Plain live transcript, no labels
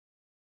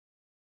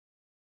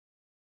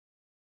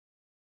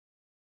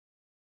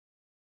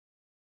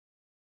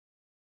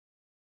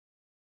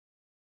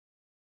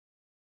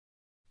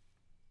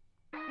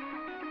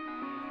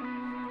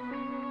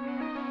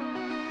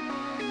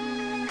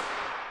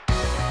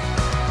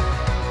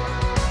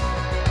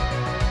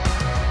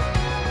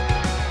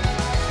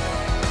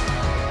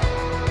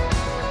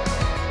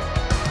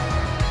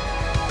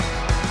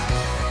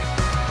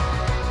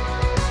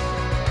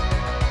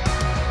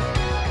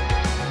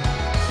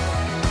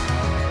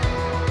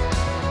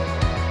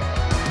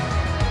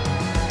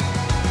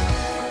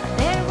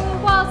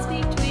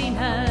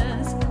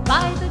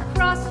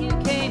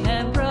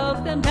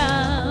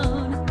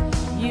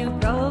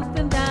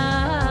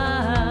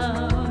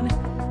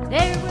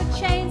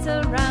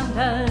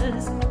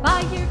'cause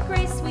by your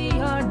grace we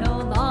are no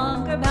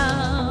longer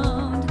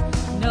bound,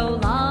 no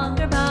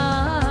longer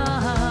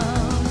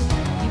bound.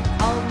 You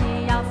called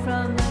me out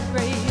from the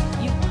grave,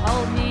 you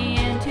called me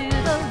into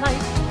the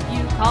light,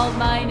 you called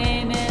my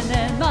name and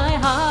then my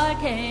heart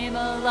came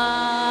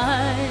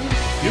alive.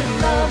 Your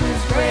love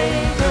is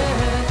greater,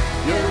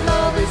 your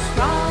love is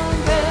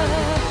stronger,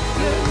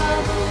 your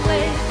love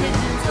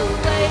awakens,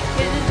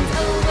 awakens,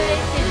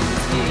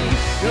 awakens me.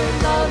 Your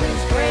love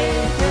is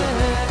greater,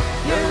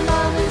 your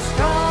love is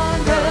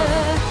stronger,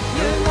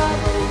 your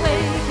love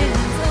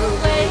awakens,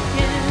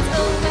 awakens,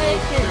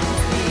 awakens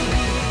me.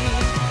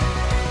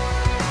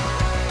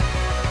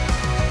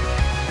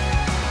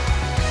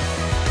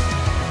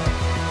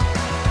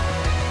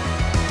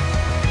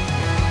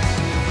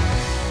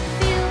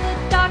 Feel the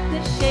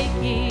darkness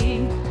shaking,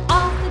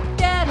 all the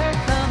dead are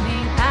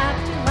coming back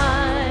to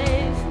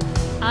life.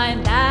 I'm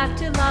back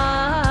to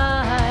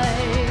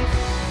life.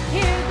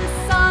 Hear the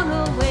song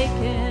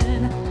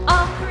awaken,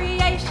 all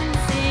creation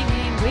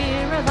singing,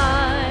 we're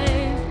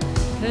alive,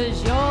 'cause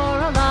you're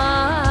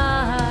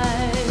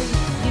alive.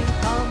 You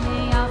called me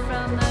out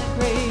from the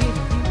grave,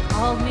 you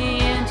called me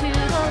into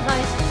the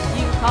light,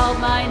 you called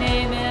my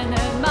name and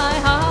then my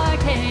heart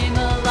came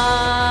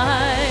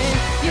alive.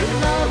 Your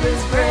love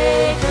is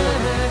greater,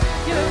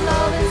 your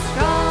love is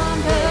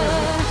stronger,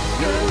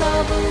 your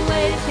love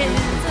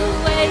awakens,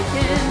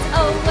 awakens,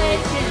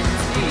 awakens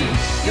me.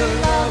 Your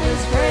love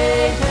is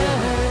greater,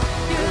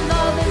 your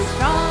love is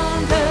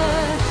stronger,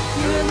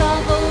 your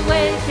love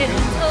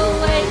awakens,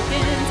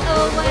 awakens,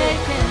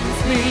 awakens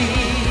me.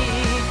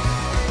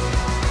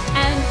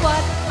 And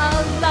what a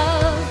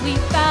love we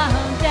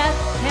found, death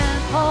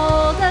can't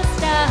hold us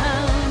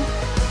down.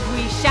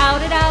 We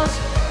shouted out,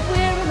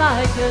 we're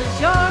alive 'cause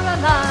you're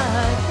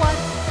alive. What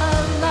a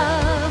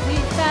love we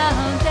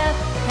found, death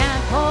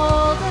can't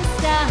hold us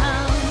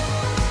down.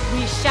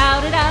 We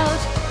shouted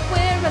out,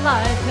 we're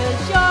alive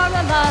 'cause you're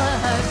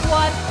alive.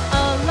 What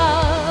a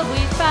love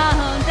we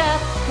found,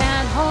 death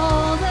can't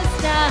hold us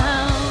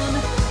down.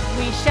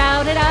 We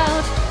shouted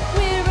out,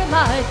 we're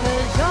alive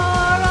 'cause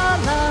you're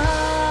alive.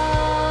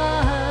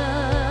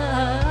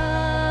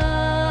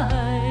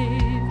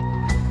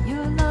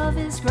 Your love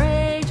is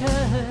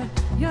greater,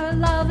 your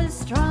love is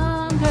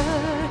stronger,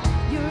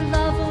 your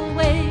love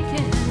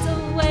awakens,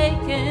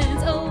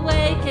 awakens,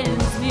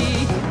 awakens me.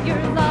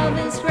 Your love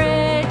is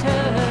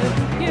greater,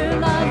 your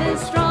love is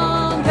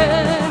stronger,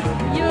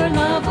 your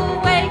love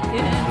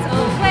awakens,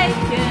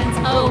 awakens,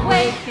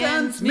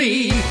 awakens me.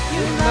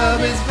 Your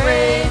love is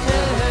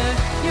greater,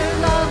 your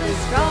love is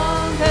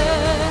stronger,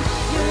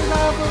 your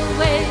love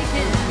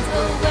awakens,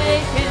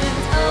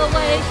 awakens,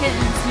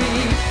 awakens me.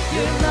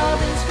 Your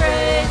love is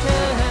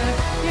greater,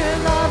 your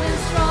love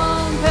is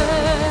stronger,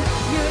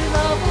 your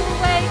love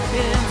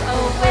awakens,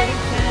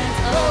 awakens,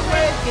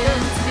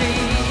 awakens me.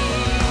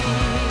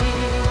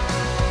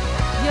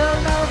 Your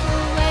love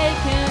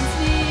awakens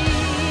me.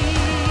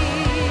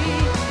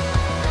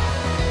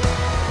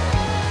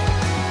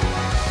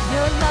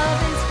 Your love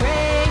is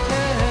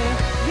greater,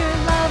 your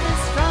love is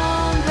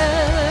stronger,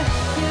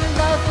 your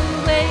love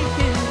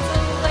awakens,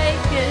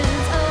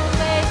 awakens,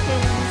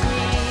 awakens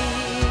me.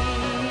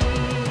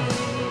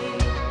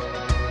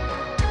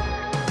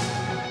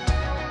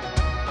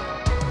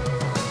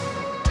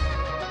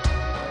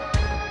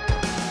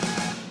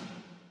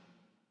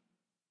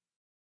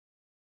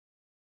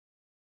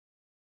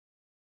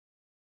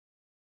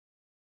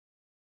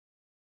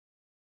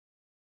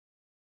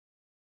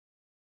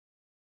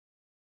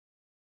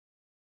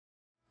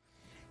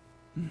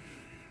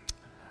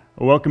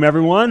 Welcome,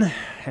 everyone,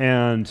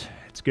 and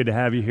it's good to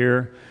have you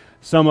here.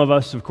 Some of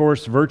us, of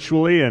course,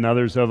 virtually, and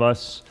others of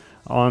us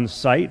on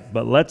site.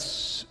 But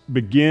let's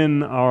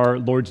begin our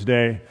Lord's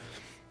Day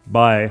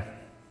by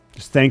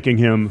just thanking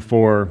Him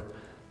for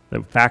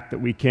the fact that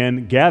we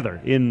can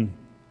gather in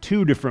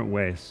two different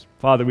ways.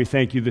 Father, we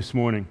thank you this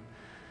morning.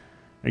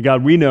 And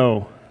God, we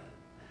know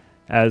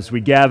as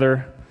we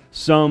gather,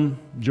 some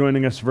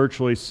joining us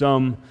virtually,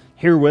 some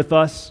here with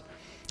us,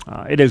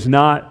 it is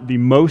not the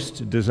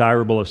most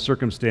desirable of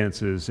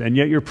circumstances, and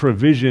yet your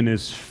provision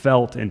is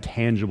felt and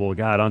tangible,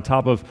 God. On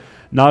top of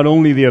not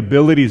only the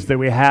abilities that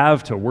we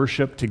have to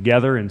worship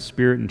together in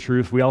spirit and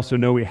truth, we also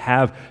know we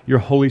have your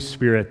Holy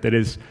Spirit, that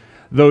is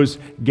those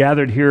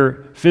gathered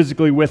here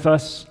physically with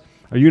us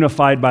are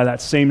unified by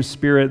that same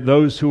Spirit.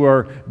 Those who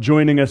are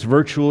joining us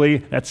virtually,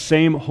 that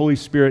same Holy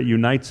Spirit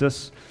unites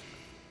us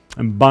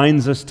and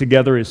binds us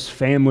together as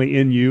family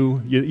in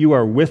you. You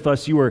are with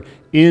us. You are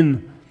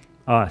in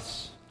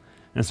us.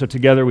 And so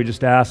together we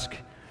just ask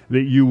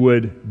that you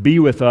would be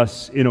with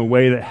us in a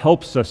way that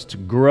helps us to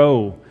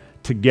grow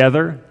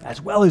together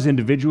as well as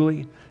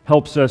individually,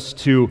 helps us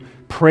to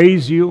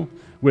praise you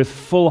with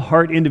full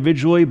heart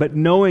individually, but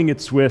knowing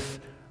it's with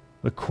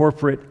the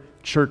corporate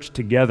church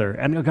together.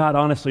 And God,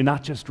 honestly,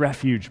 not just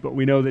Refuge, but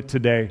we know that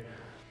today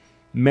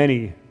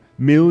many,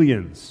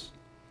 millions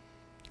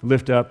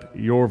lift up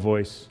your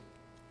voice,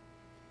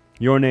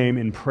 your name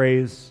in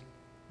praise.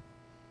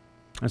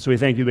 And so we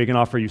thank you that we can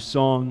offer you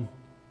song,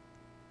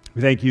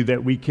 We thank you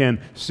that we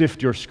can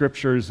sift your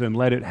scriptures and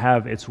let it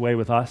have its way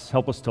with us.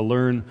 Help us to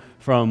learn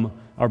from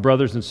our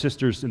brothers and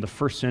sisters in the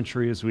first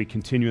century as we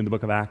continue in the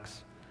book of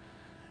Acts.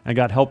 And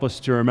God, help us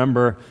to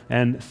remember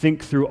and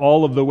think through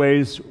all of the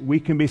ways we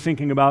can be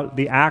thinking about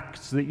the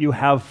acts that you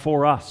have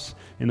for us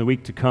in the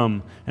week to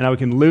come, and how we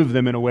can live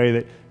them in a way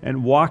that,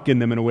 and walk in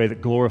them in a way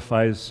that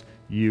glorifies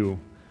you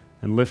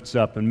and lifts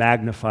up and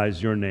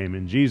magnifies your name.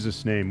 In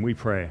Jesus' name we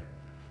pray.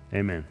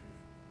 Amen.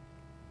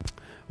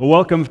 Well,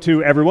 welcome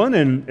to everyone,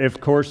 and of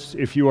course,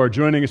 if you are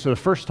joining us for the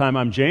first time,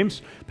 I'm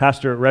James,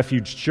 pastor at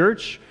Refuge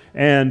Church.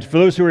 And for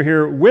those who are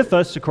here with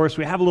us, of course,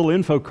 we have a little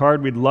info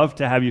card we'd love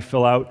to have you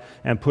fill out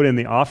and put in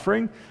the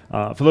offering.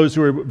 For those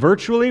who are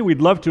virtually,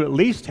 we'd love to at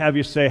least have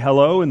you say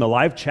hello in the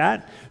live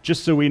chat,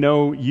 just so we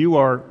know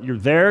you're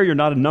there, you're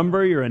not a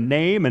number, you're a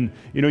name. And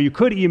you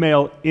could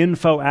email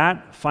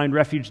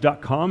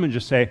info@findrefuge.com and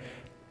just say,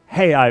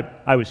 hey,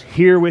 I was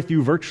here with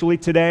you virtually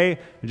today.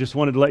 I just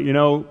wanted to let you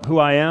know who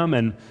I am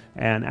and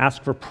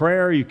ask for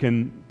prayer. You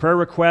can prayer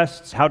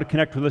requests, how to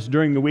connect with us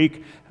during the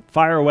week.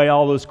 Fire away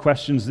all those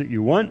questions that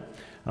you want.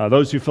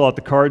 Those who fill out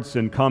the cards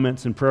and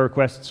comments and prayer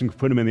requests and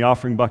put them in the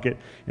offering bucket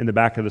in the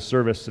back of the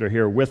service that are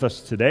here with us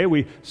today.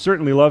 We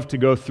certainly love to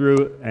go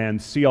through and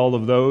see all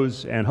of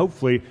those and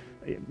hopefully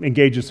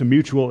engage in some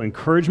mutual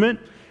encouragement.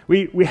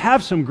 We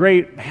have some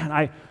great,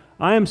 I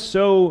am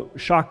so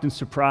shocked and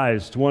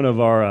surprised. One of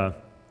our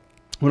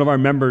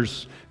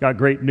members got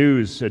great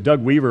news.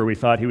 Doug Weaver, we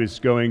thought he was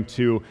going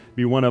to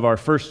be one of our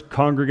first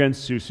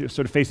congregants who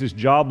sort of faces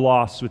job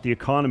loss with the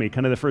economy,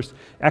 kind of the first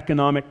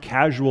economic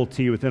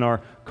casualty within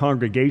our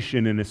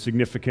congregation in a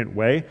significant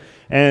way.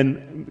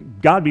 And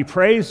God be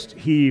praised,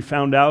 he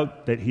found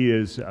out that he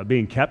is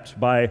being kept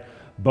by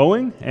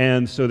Boeing,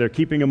 and so they're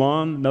keeping him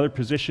on another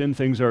position.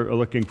 Things are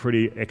looking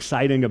pretty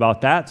exciting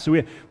about that. So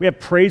we have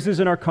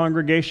praises in our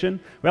congregation.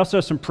 We also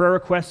have some prayer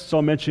requests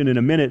I'll mention in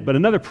a minute, but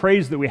another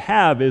praise that we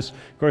have is,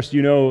 of course,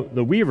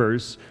 the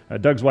Weavers.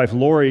 Doug's wife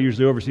Lori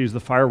usually oversees the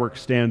fireworks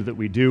stand that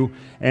we do,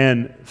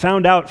 and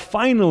found out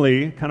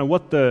finally kind of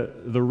what the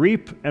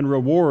reap and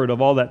reward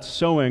of all that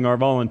sowing our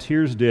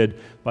volunteers did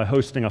by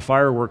hosting a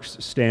fireworks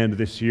stand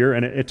this year.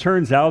 And it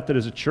turns out that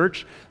as a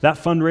church, that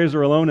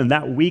fundraiser alone and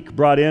that week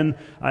brought in,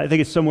 I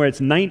think it's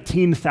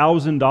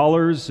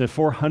 $19,000 at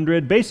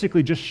 $400,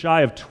 basically just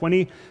shy of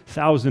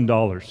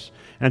 $20,000.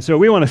 And so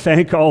we want to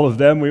thank all of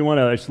them. We want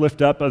to just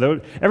lift up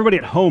everybody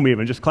at home,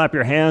 even just clap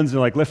your hands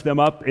and lift them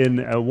up in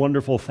a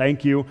wonderful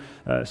thank you.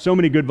 So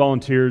many good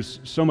volunteers,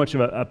 so much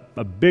of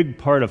a big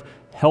part of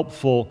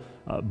helpful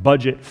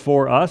budget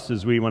for us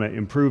as we want to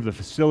improve the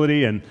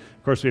facility. And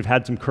of course, we've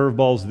had some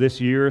curveballs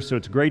this year, so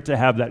it's great to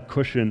have that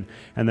cushion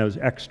and those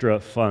extra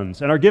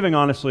funds. And our giving,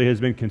 honestly, has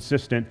been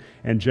consistent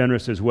and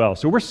generous as well.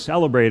 So we're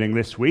celebrating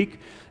this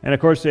week. And of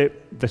course, the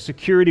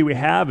security we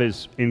have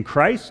is in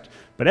Christ.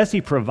 But as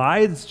he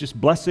provides just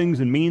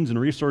blessings and means and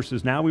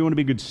resources now, we want to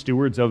be good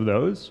stewards of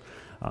those.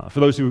 For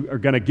those who are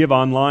going to give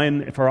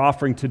online for our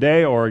offering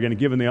today or are going to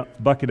give in the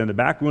bucket in the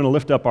back, we want to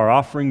lift up our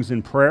offerings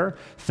in prayer,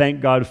 thank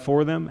God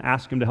for them,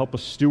 ask him to help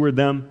us steward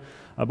them.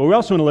 But we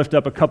also want to lift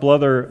up a couple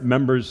other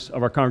members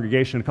of our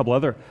congregation, a couple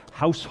other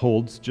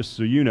households, just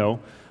so you know.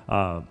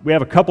 We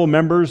have a couple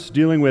members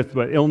dealing with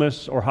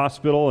illness or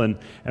hospital, and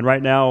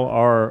right now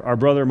our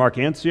brother Mark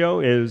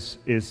Ancio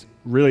is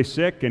really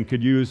sick and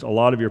could use a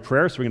lot of your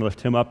prayer, so we're going to lift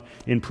him up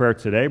in prayer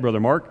today, Brother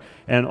Mark.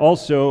 And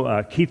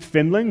also Keith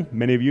Findling,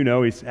 many of you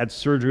know he's had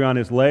surgery on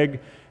his leg,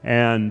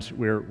 and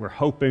we're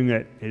hoping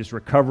that his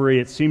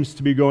recovery, it seems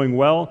to be going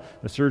well.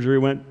 The surgery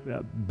went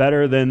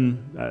better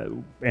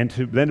than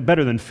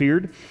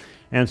feared.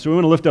 And so we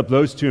want to lift up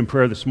those two in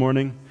prayer this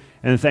morning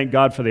and thank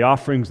God for the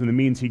offerings and the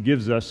means he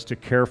gives us to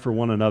care for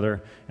one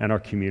another and our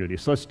community.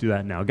 So let's do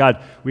that now.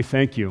 God, we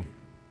thank you.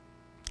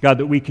 God,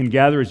 that we can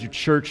gather as your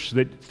church,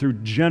 that through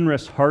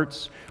generous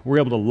hearts we're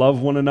able to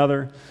love one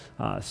another,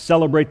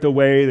 celebrate the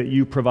way that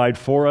you provide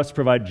for us,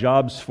 provide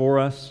jobs for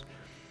us.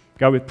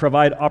 God, we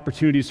provide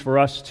opportunities for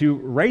us to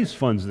raise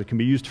funds that can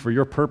be used for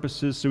your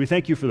purposes. So we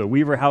thank you for the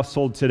Weaver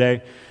household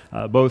today,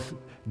 both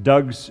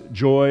Doug's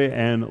joy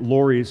and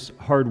Lori's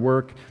hard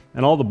work,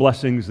 and all the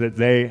blessings that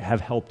they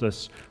have helped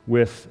us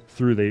with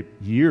through the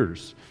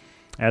years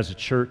as a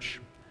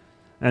church.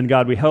 And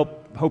God, we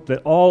hope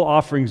that all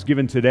offerings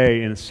given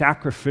today in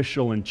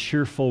sacrificial and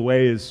cheerful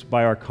ways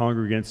by our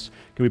congregants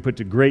can be put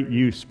to great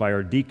use by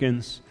our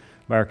deacons,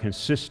 by our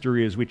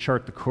consistory as we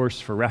chart the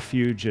course for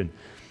Refuge and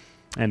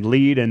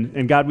lead.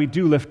 And God, we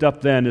do lift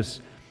up then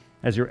as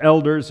your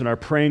elders and our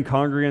praying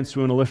congregants,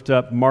 we want to lift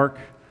up Mark,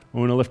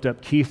 we want to lift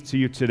up Keith to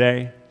you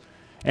today,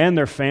 and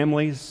their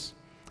families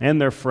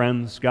and their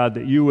friends. God,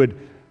 that you would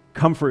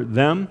comfort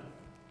them,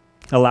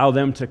 allow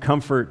them to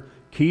comfort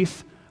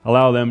Keith,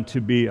 allow them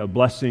to be a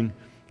blessing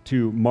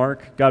to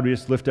Mark. God, we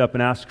just lift up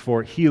and ask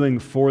for healing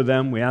for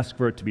them. We ask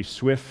for it to be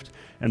swift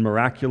and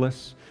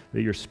miraculous,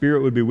 that your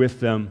Spirit would be with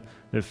them,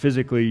 that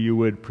physically you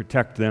would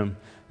protect them,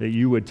 that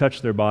you would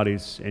touch their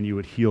bodies and you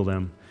would heal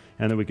them,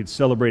 and that we could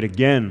celebrate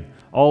again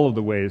all of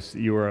the ways that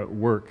you are at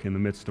work in the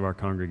midst of our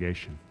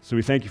congregation. So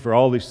we thank you for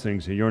all these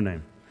things in your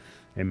name.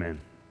 Amen.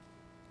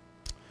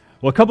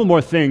 Well, a couple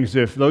more things.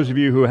 If those of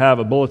you who have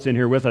a bulletin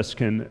here with us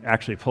can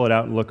actually pull it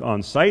out and look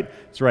on site,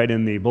 it's right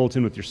in the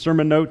bulletin with your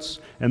sermon notes.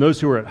 And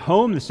those who are at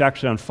home, this is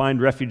actually on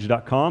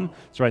findrefuge.com.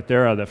 It's right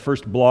there, the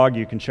first blog.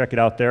 You can check it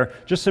out there.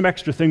 Just some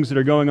extra things that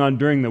are going on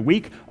during the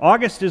week.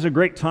 August is a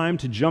great time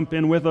to jump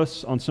in with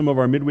us on some of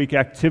our midweek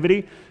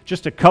activity.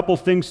 Just a couple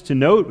things to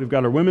note. We've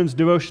got our women's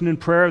devotion and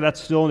prayer.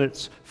 That's still in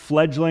its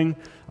fledgling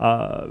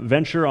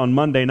venture on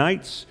Monday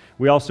nights.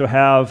 We also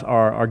have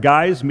our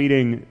guys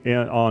meeting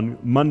on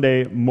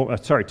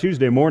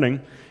Tuesday morning,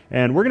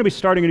 and we're going to be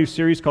starting a new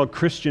series called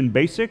Christian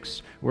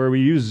Basics, where we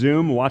use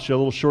Zoom, watch a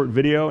little short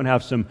video, and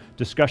have some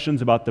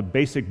discussions about the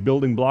basic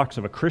building blocks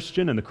of a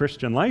Christian and the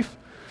Christian life.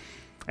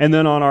 And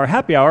then on our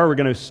happy hour, we're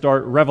going to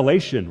start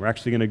Revelation. We're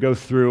actually going to go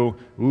through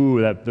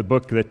the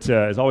book that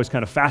is always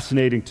kind of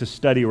fascinating to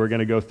study. We're going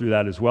to go through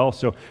that as well.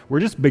 So we're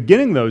just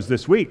beginning those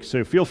this week,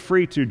 so feel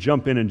free to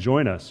jump in and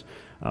join us.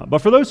 But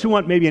for those who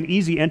want maybe an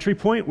easy entry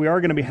point, we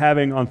are going to be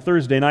having on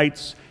Thursday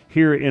nights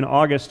here in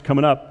August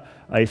coming up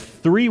a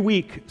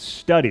 3-week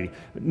study.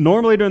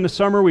 Normally during the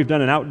summer, we've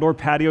done an outdoor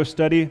patio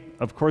study.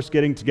 Of course,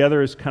 getting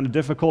together is kind of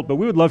difficult, but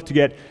we would love to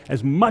get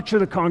as much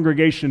of the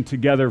congregation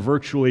together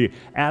virtually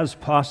as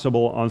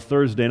possible on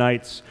Thursday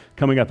nights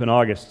coming up in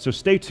August. So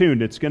stay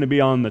tuned. It's going to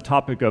be on the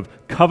topic of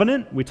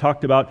covenant. We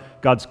talked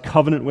about God's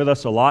covenant with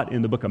us a lot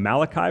in the book of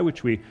Malachi,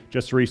 which we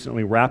just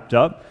recently wrapped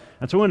up.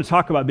 And so I want to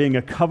talk about being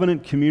a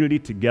covenant community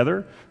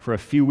together for a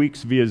few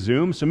weeks via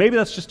Zoom. So maybe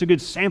that's just a good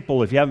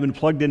sample. If you haven't been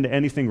plugged into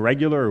anything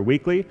regular or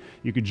weekly,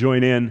 you could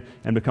join in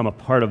and become a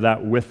part of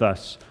that with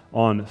us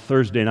on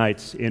Thursday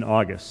nights in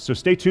August. So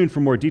stay tuned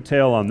for more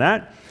detail on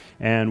that,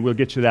 and we'll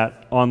get you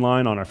that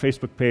online on our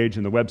Facebook page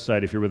and the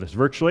website if you're with us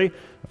virtually.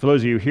 For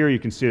those of you here, you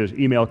can see there's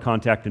email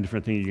contact and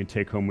different things you can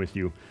take home with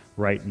you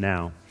right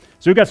now.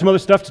 So we've got some other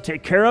stuff to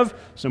take care of,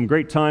 some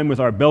great time with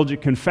our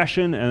Belgic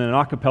confession and an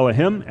a cappella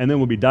hymn, and then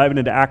we'll be diving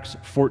into Acts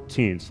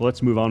 14. So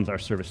let's move on with our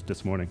service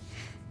this morning.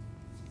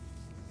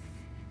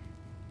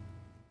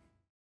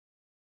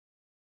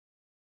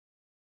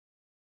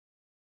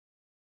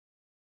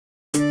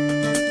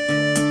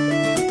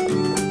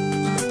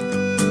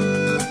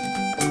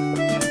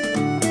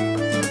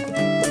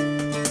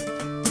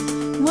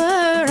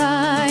 Were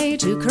I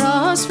to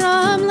cross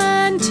from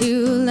land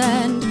to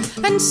land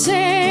and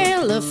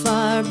sail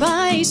afar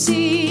by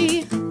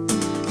sea,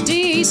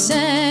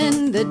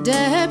 descend the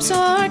depths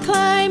or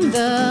climb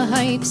the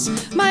heights,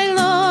 my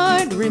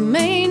Lord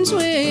remains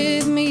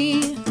with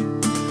me.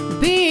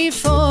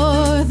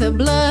 Before the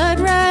blood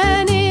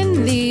ran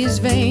in these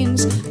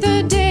veins,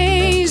 the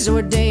days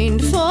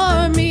ordained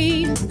for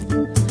me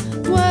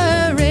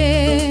were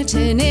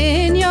written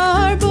in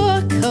your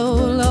book, O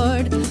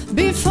Lord,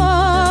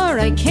 before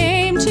I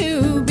came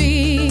to be.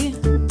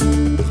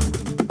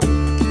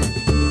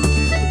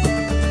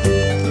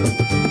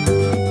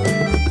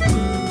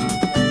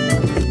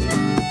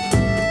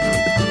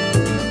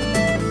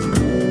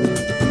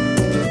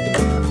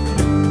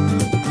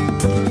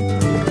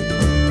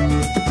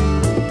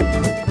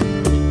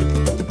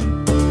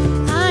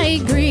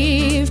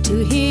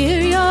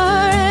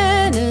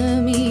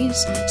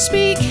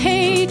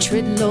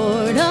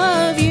 Lord,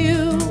 of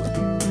you,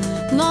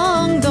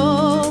 long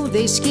though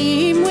they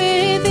scheme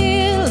with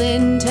ill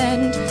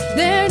intent,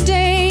 their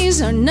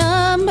days are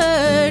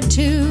numbered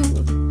too.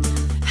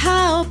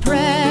 How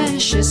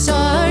precious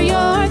are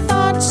your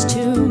thoughts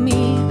to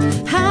me,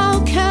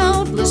 how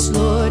countless,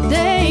 Lord,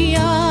 they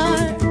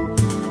are.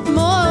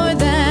 More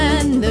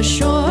than the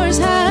shores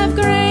have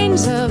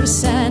grains of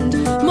sand,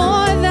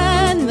 more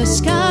than the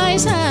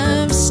skies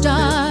have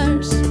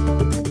stars.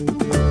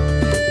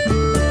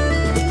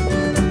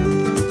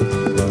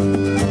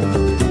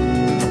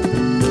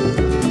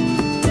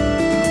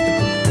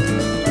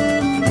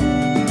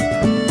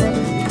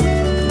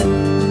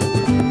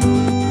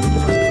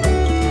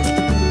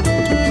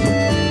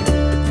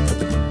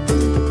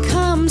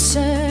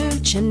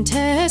 And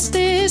test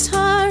this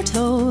heart,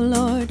 O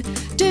Lord,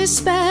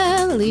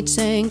 dispel each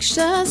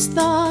anxious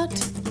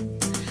thought,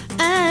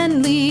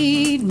 and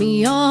lead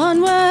me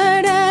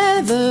onward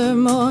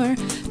evermore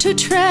to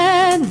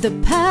tread the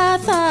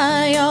path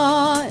I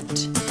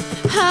ought.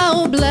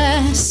 How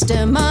blessed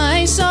am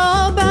I, so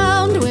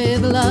bound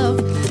with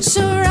love,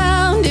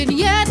 surrounded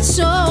yet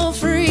so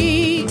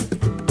free.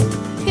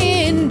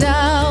 In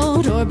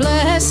doubt or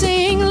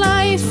blessing,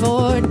 life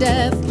or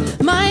death,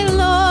 my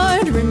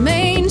Lord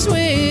remains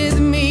with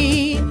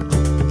me.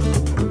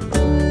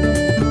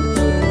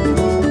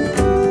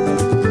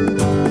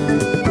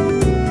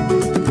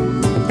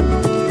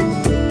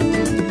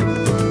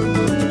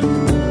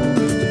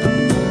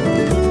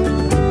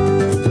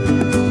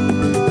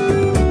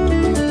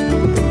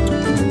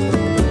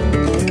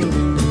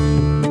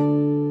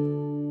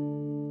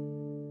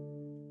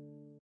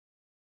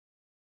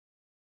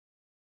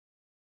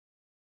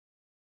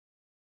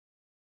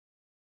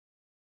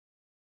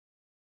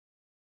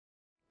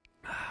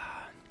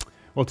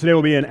 Well, today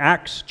we'll be in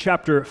Acts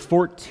chapter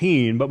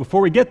 14, but before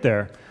we get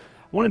there, I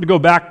wanted to go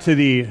back to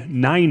the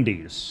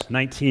 90s,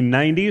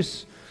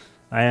 1990s.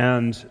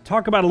 and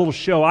talk about a little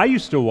show I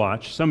used to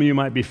watch. Some of you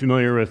might be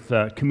familiar with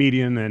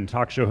comedian and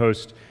talk show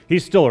host.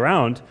 He's still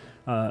around,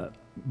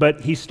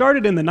 but he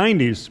started in the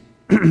 90s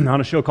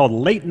on a show called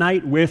Late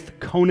Night with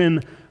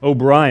Conan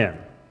O'Brien.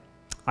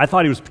 I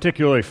thought he was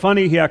particularly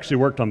funny. He actually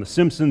worked on The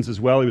Simpsons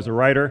as well. He was a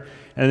writer.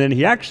 And then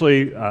he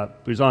actually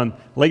was on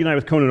Late Night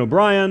with Conan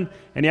O'Brien.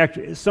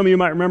 And some of you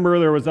might remember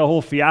there was a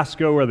whole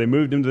fiasco where they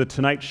moved him to The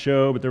Tonight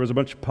Show, but there was a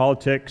bunch of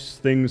politics.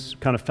 Things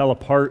kind of fell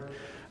apart.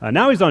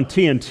 Now he's on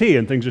TNT,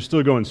 and things are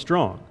still going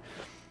strong.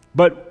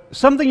 But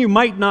something you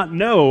might not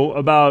know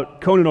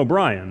about Conan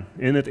O'Brien,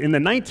 in the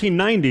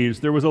 1990s,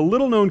 there was a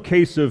little-known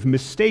case of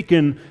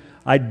mistaken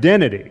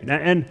identity.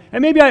 And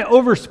maybe I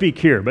overspeak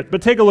here,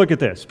 but take a look at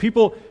this.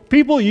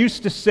 People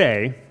used to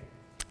say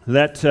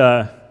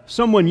that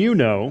someone you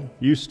know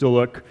used to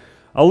look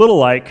a little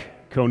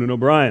like Conan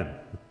O'Brien.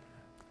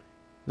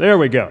 There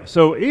we go.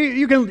 So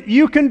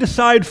you can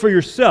decide for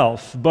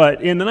yourself,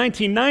 but in the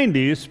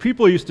 1990s,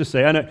 people used to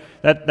say, and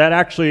that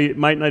actually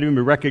might not even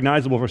be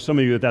recognizable for some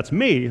of you that that's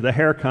me. The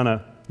hair kind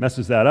of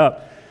messes that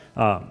up.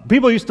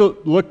 People used to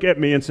look at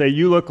me and say,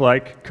 you look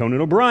like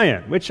Conan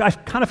O'Brien, which I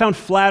kind of found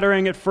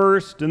flattering at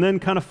first, and then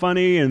kind of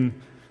funny, and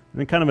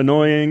then kind of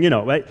annoying,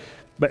 right?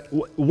 But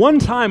one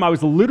time I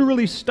was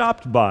literally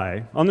stopped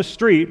by on the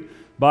street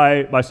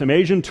by some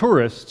Asian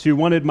tourists who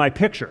wanted my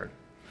picture.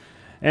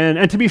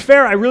 And to be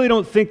fair, I really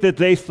don't think that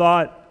they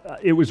thought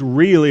it was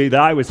really that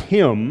I was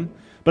him,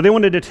 but they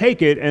wanted to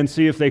take it and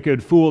see if they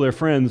could fool their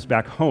friends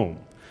back home.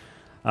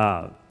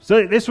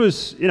 So this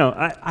was,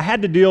 I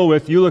had to deal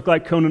with, you look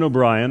like Conan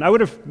O'Brien. I would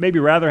have maybe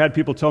rather had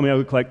people tell me I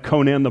look like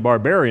Conan the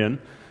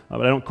Barbarian,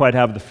 but I don't quite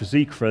have the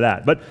physique for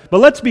that. But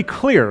let's be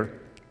clear.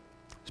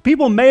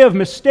 People may have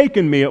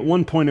mistaken me at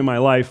one point in my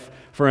life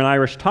for an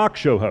Irish talk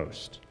show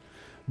host.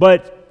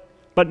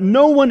 But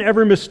no one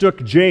ever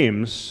mistook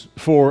James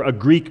for a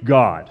Greek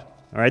god.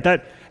 All right,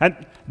 that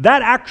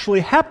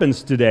actually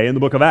happens today in the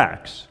book of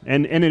Acts.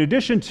 And in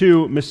addition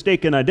to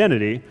mistaken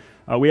identity,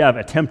 we have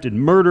attempted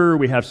murder,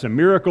 we have some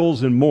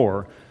miracles, and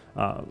more.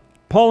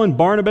 Paul and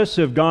Barnabas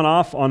have gone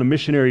off on a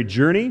missionary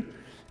journey,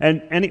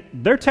 and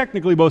they're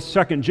technically both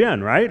second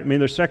gen, right? I mean,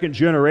 they're second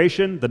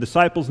generation. The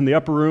disciples in the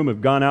upper room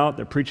have gone out,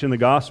 they're preaching the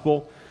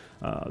gospel.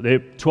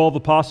 The 12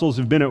 apostles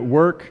have been at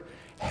work.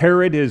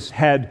 Herod has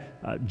had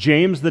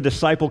James, the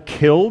disciple,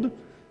 killed.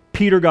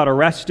 Peter got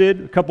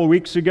arrested a couple of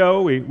weeks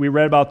ago. We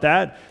read about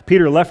that.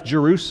 Peter left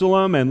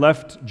Jerusalem and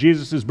left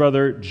Jesus'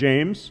 brother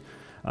James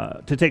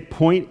to take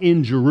point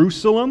in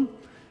Jerusalem.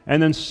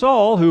 And then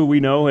Saul, who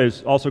we know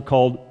is also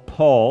called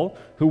Paul,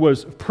 who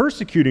was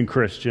persecuting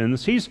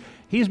Christians, he's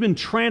been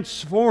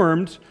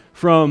transformed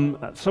from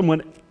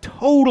someone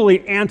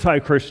totally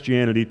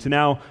anti-Christianity to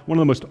now one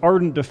of the most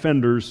ardent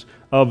defenders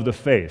of the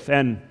faith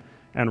and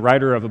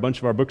writer of a bunch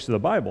of our books of the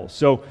Bible.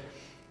 So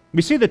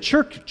we see the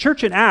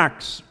church in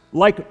Acts,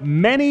 like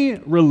many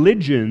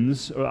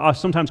religions,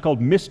 sometimes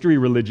called mystery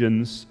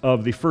religions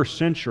of the first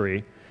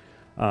century,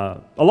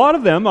 a lot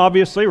of them,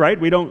 obviously, right?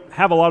 We don't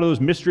have a lot of those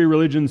mystery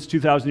religions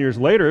 2,000 years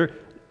later.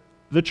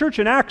 The church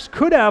in Acts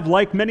could have,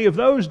 like many of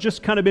those,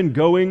 just kind of been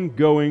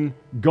going,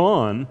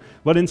 gone.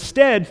 But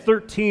instead,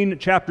 13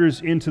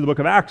 chapters into the book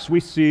of Acts, we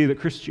see that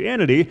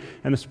Christianity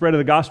and the spread of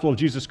the gospel of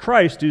Jesus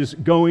Christ is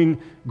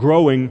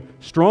growing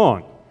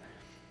strong.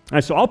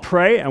 And so I'll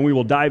pray, and we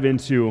will dive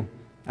into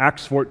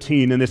Acts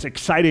 14 in this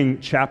exciting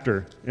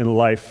chapter in the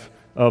life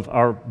of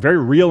our very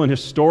real and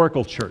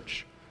historical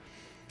church.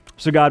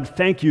 So God,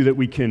 thank you that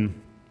we can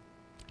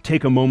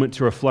take a moment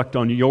to reflect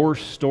on your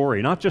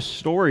story, not just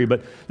story,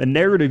 but the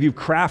narrative you've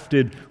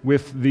crafted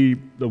with the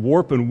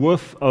warp and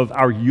woof of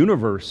our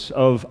universe,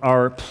 of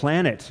our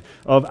planet,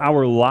 of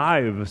our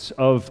lives,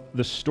 of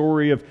the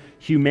story of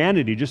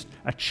humanity, just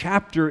a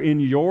chapter in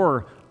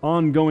your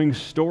ongoing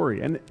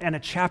story, and a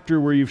chapter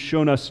where you've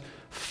shown us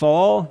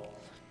fall,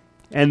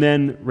 and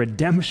then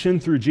redemption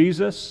through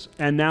Jesus,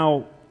 and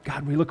now,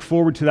 God, we look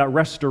forward to that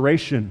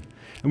restoration.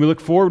 And we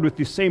look forward with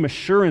the same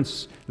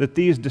assurance that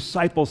these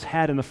disciples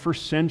had in the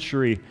first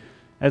century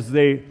as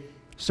they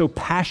so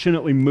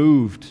passionately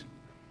moved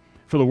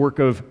for the work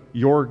of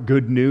your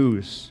good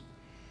news.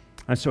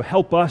 And so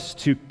help us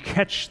to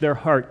catch their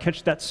heart,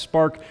 catch that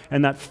spark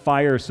and that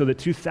fire so that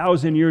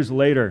 2,000 years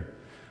later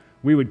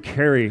we would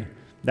carry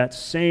that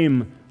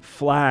same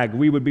flag.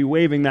 We would be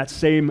waving that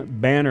same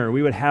banner.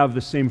 We would have the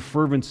same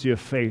fervency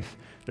of faith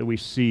that we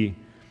see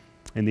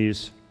in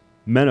these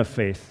men of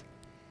faith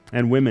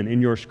and women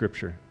in your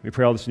scripture. We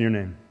pray all this in your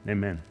name.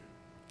 Amen.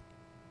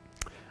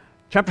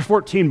 Chapter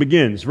 14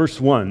 begins, verse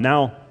 1.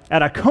 Now,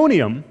 at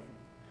Iconium,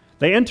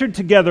 they entered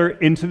together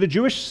into the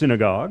Jewish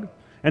synagogue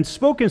and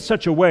spoke in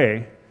such a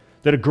way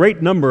that a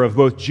great number of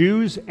both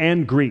Jews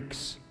and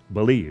Greeks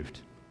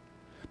believed.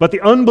 But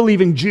the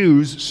unbelieving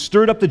Jews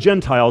stirred up the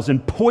Gentiles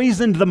and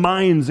poisoned the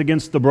minds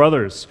against the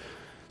brothers.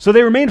 So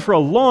they remained for a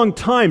long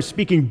time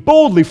speaking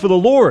boldly for the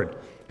Lord,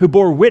 who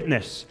bore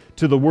witness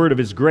to the word of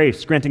his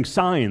grace, granting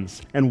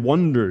signs and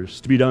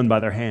wonders to be done by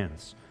their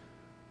hands.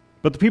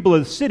 But the people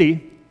of the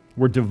city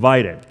were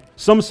divided.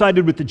 Some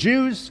sided with the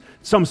Jews,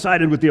 some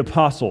sided with the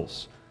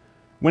apostles.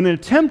 when an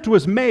attempt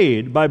was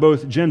made by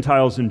both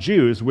Gentiles and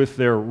Jews with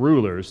their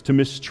rulers to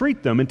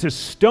mistreat them and to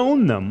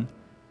stone them,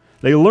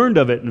 they learned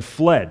of it and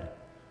fled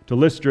to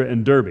Lystra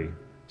and Derbe,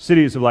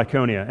 cities of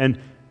Lycaonia, and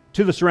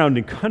to the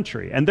surrounding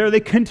country. And there they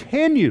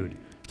continued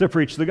to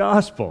preach the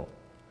gospel.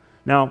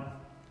 Now,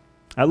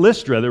 at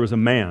Lystra there was a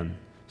man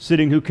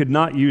sitting who could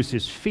not use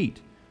his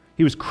feet.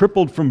 He was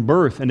crippled from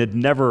birth and had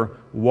never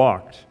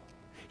walked.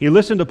 He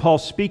listened to Paul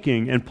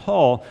speaking, and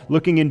Paul,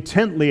 looking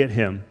intently at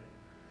him,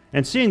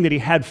 and seeing that he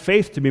had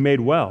faith to be made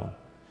well,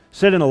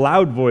 said in a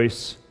loud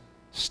voice,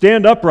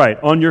 "Stand upright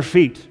on your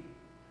feet."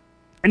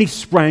 And he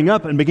sprang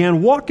up and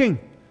began walking.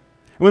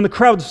 And when the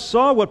crowd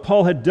saw what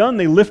Paul had done,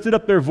 they lifted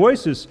up their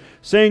voices,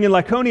 saying in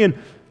Lycaonian,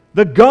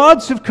 "The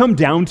gods have come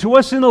down to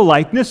us in the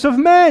likeness of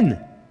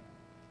men."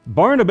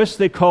 Barnabas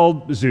they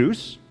called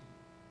Zeus,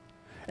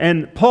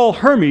 and Paul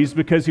Hermes,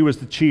 because he was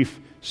the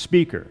chief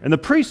speaker. And the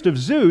priest of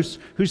Zeus,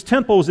 whose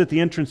temple was at the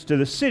entrance to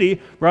the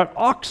city, brought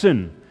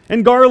oxen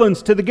and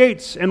garlands to the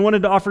gates and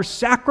wanted to offer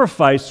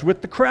sacrifice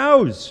with the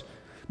crowds.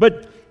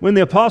 But when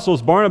the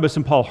apostles Barnabas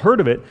and Paul heard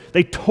of it,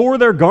 they tore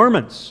their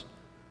garments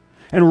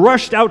and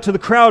rushed out to the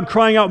crowd,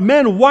 crying out,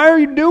 "Men, why are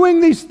you doing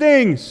these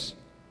things?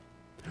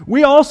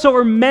 We also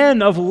are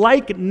men of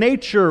like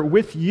nature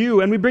with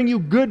you, and we bring you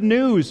good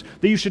news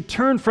that you should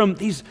turn from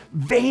these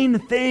vain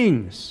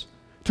things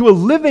to a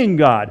living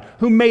God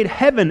who made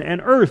heaven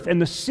and earth and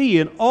the sea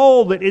and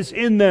all that is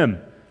in them.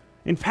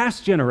 In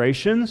past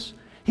generations,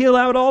 he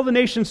allowed all the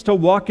nations to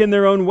walk in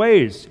their own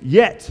ways,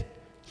 yet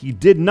he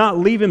did not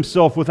leave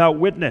himself without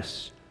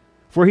witness.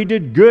 For he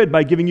did good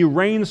by giving you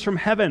rains from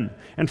heaven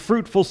and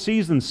fruitful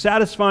seasons,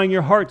 satisfying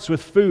your hearts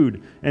with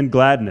food and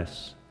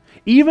gladness."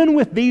 Even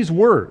with these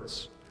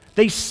words,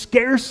 they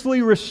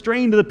scarcely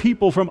restrained the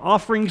people from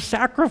offering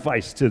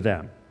sacrifice to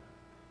them.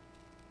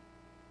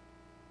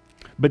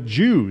 But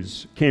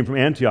Jews came from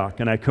Antioch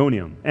and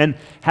Iconium, and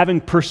having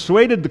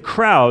persuaded the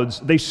crowds,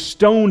 they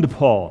stoned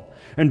Paul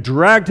and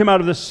dragged him out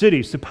of the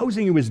city,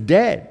 supposing he was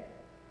dead.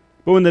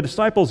 But when the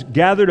disciples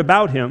gathered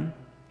about him,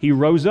 he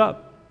rose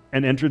up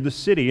and entered the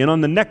city. And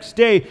on the next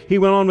day, he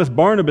went on with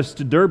Barnabas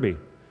to Derbe.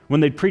 When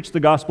they preached the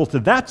gospel to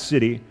that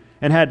city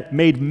and had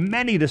made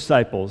many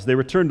disciples, they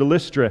returned to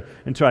Lystra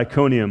and to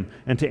Iconium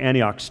and to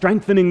Antioch,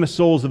 strengthening the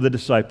souls of the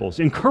disciples,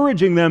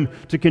 encouraging them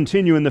to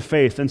continue in the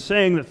faith, and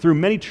saying that through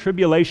many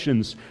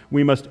tribulations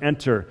we must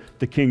enter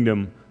the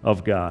kingdom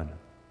of God.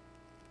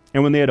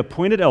 And when they had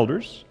appointed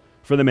elders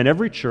for them in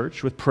every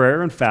church with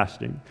prayer and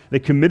fasting, they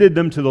committed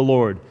them to the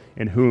Lord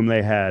in whom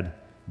they had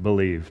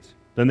believed.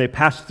 Then they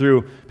passed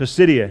through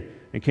Pisidia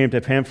and came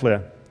to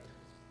Pamphylia.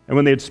 And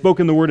when they had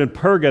spoken the word in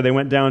Perga, they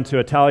went down to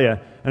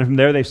Italia, and from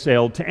there they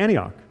sailed to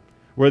Antioch,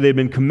 where they had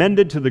been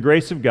commended to the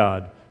grace of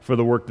God for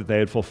the work that they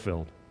had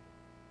fulfilled.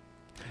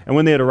 And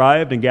when they had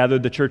arrived and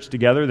gathered the church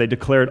together, they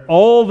declared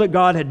all that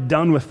God had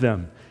done with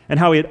them, and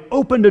how he had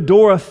opened a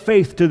door of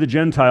faith to the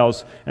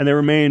Gentiles, and they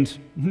remained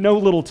no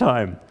little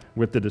time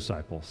with the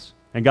disciples.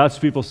 And God's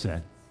people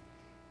said,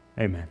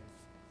 Amen.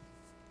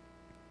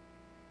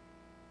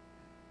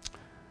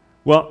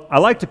 Well, I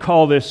like to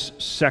call this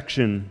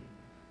section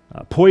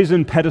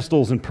Poison,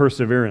 Pedestals, and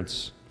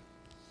Perseverance.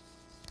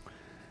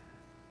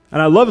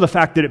 And I love the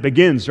fact that it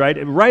begins,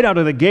 right out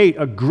of the gate,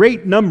 a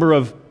great number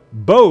of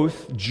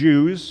both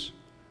Jews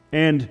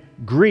and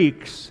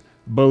Greeks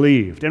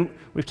believed. And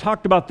we've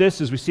talked about this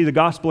as we see the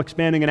gospel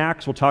expanding in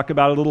Acts. We'll talk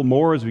about it a little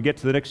more as we get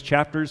to the next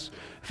chapters,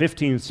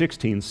 15,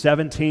 16,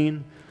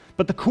 17.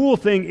 But the cool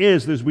thing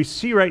is, as we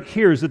see right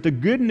here, is that the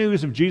good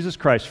news of Jesus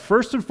Christ,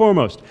 first and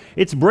foremost,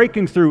 it's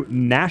breaking through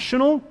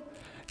national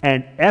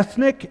and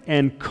ethnic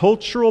and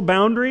cultural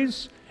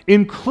boundaries,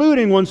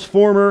 including one's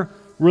former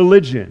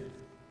religion.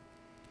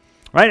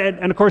 Right?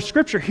 And of course,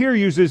 Scripture here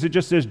uses it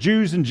just as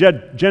Jews and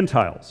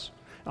Gentiles.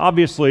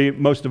 Obviously,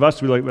 most of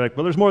us, we're like,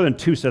 well, there's more than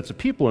two sets of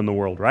people in the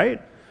world,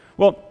 right?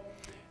 Well,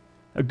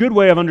 a good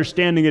way of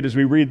understanding it as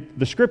we read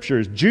the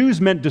Scriptures,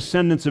 Jews meant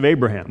descendants of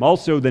Abraham,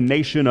 also the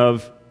nation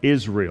of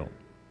Israel.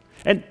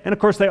 And of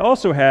course, they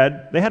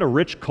had a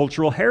rich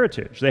cultural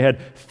heritage. They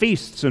had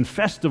feasts and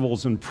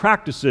festivals and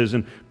practices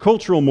and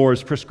cultural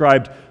mores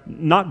prescribed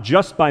not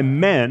just by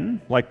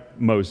men,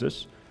 like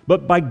Moses,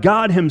 but by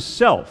God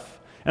himself.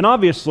 And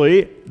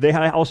obviously, they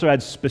also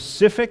had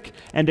specific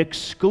and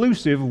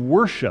exclusive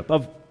worship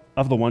of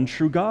the one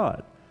true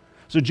God.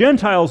 So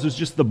Gentiles is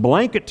just the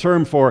blanket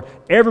term for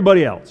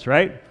everybody else,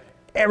 right?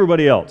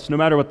 Everybody else, no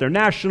matter what their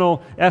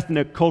national,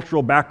 ethnic,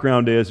 cultural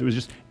background is, it was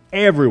just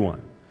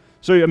everyone.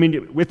 So, I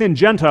mean, within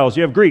Gentiles,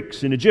 you have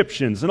Greeks and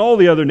Egyptians and all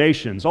the other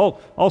nations,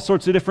 all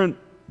sorts of different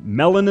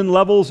melanin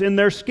levels in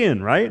their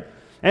skin, right?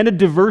 And a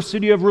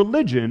diversity of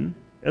religion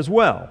as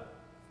well.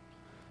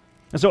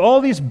 And so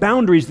all these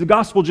boundaries, the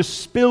gospel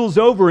just spills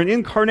over and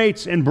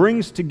incarnates and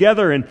brings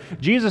together, and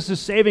Jesus is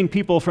saving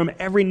people from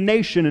every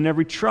nation and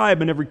every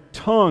tribe and every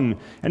tongue.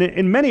 And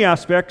in many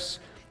aspects,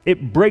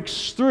 it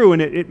breaks through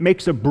and it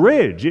makes a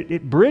bridge.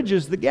 It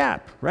bridges the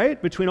gap,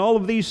 right, between all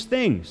of these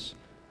things.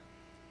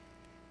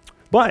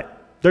 But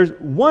there's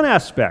one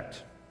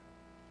aspect,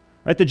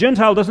 right? The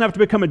Gentile doesn't have to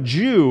become a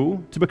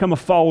Jew to become a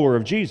follower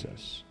of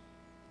Jesus.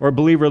 or a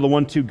believer of the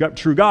one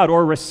true God,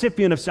 or a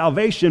recipient of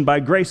salvation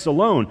by grace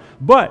alone.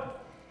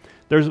 But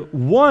there's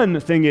one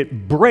thing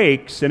it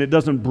breaks and it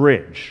doesn't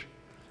bridge.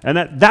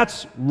 And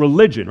that's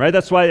religion, right?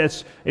 That's why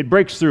it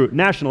breaks through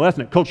national,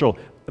 ethnic, cultural,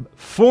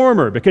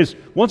 former, because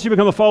once you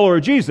become a follower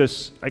of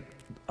Jesus,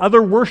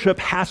 other worship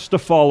has to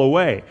fall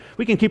away.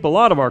 We can keep a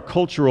lot of our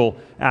cultural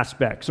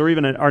aspects, or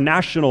even our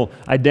national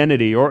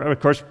identity, or of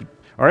course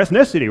our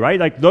ethnicity, right?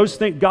 Like those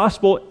things,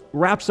 gospel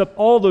wraps up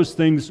all those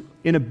things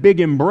in a big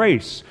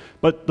embrace,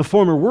 but the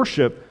former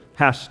worship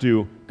has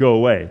to go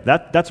away.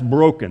 That's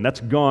broken,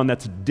 that's gone,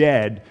 that's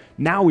dead.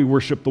 Now we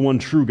worship the one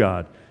true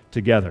God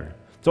together.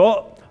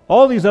 So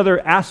all these other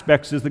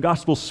aspects, as the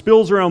gospel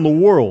spills around the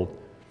world,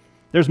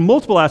 there's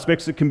multiple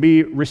aspects that can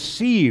be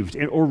received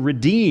or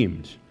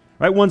redeemed.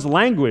 Right? One's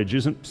language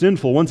isn't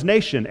sinful. One's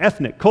nation,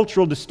 ethnic,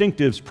 cultural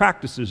distinctives,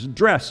 practices,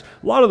 dress,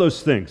 a lot of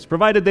those things,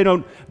 provided they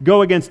don't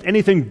go against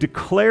anything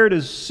declared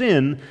as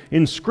sin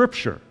in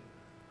Scripture.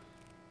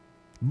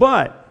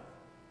 But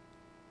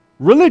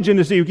religion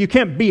is, you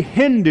can't be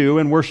Hindu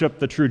and worship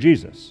the true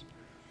Jesus.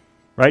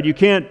 Right? You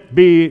can't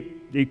be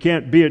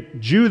a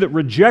Jew that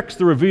rejects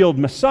the revealed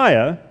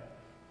Messiah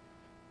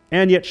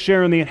and yet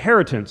share in the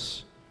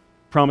inheritance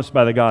promised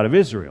by the God of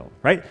Israel.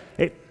 Right?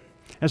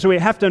 And so we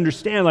have to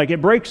understand,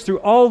 it breaks through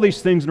all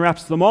these things and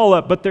wraps them all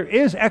up, but there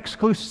is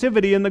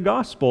exclusivity in the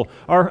gospel.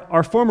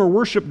 Our former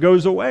worship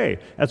goes away,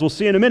 as we'll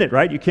see in a minute,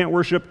 right? You can't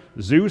worship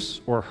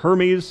Zeus or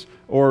Hermes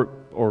or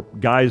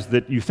guys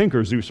that you think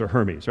are Zeus or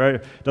Hermes, right?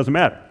 It doesn't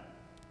matter.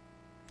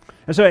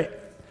 And so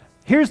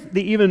here's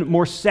the even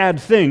more sad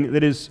thing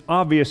that is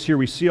obvious here.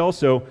 We see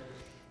also,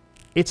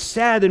 it's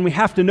sad, and we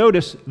have to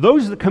notice,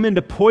 those that come in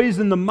to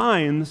poison the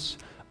minds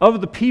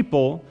of the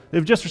people that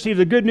have just received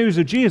the good news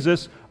of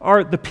Jesus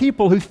are the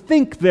people who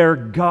think they're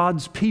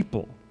God's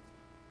people.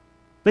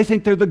 They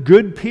think they're the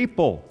good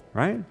people,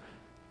 right?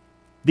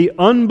 The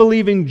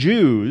unbelieving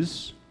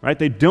Jews, right?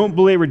 They don't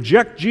believe,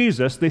 reject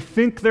Jesus. They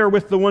think they're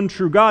with the one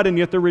true God, and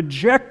yet they're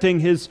rejecting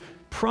His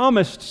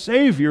promised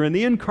Savior in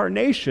the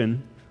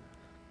incarnation.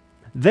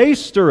 They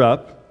stir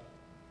up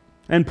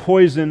and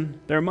poison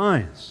their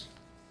minds.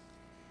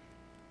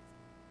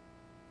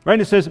 Right?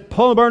 And it says,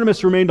 Paul and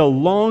Barnabas remained a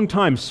long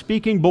time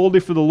speaking boldly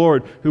for the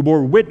Lord, who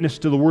bore witness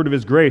to the word of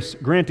His grace,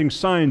 granting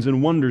signs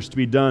and wonders to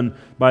be done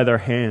by their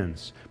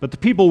hands. But the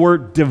people were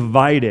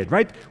divided,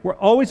 right? We're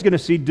always going to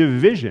see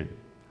division.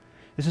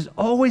 This is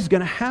always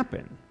going to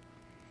happen,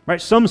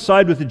 right? Some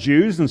side with the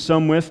Jews and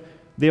some with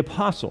the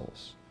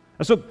apostles.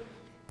 And so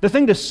the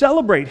thing to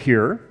celebrate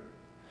here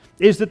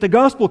is that the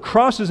gospel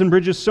crosses and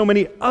bridges so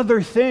many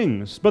other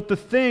things. But the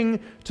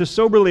thing to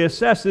soberly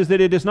assess is that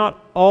it is not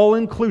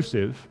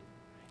all-inclusive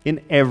in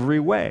every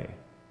way.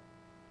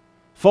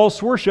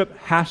 False worship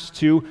has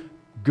to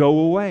go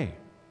away.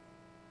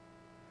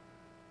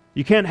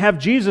 You can't have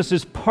Jesus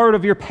as part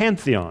of your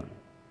pantheon.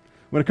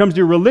 When it comes to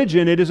your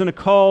religion, it isn't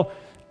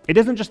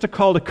just a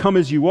call to come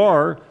as you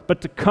are,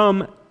 but to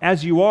come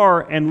as you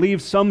are and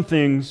leave some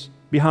things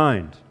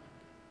behind.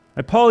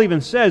 And Paul even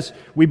says,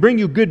 we bring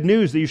you good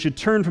news that you should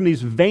turn from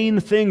these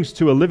vain things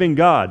to a living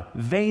God,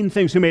 vain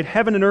things, who made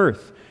heaven and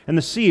earth and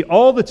the sea,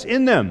 all that's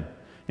in them.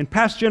 In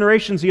past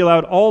generations, He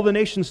allowed all the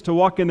nations to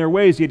walk in their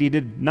ways, yet He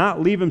did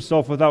not leave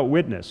Himself without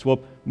witness. Well,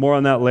 more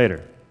on that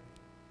later.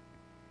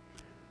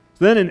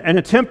 So then an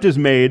attempt is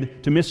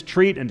made to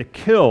mistreat and to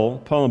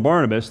kill Paul and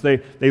Barnabas.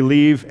 They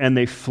leave and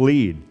they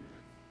flee.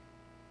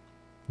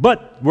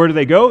 But where do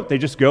they go? They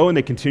just go and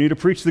they continue to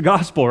preach the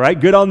gospel, right?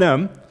 Good on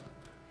them.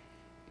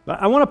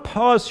 But I want to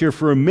pause here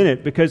for a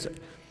minute because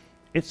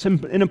it's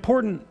an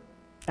important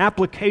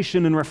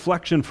application and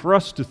reflection for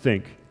us to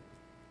think.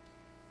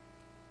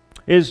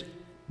 Is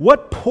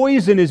what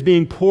poison is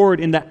being poured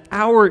into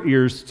our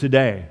ears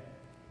today?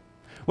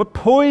 What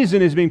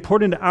poison is being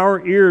poured into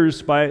our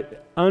ears by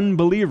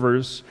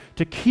unbelievers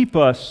to keep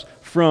us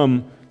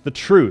from the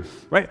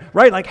truth? Right?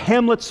 Like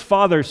Hamlet's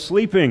father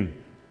sleeping,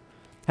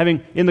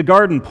 having in the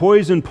garden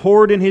poison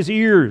poured in his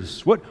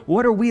ears.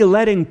 What are we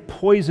letting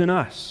poison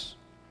us?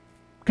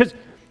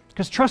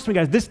 Because trust me,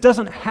 guys, this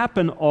doesn't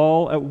happen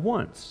all at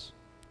once.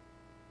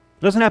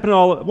 It doesn't happen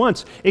all at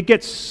once. It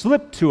gets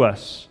slipped to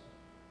us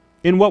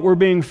in what we're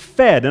being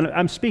fed. And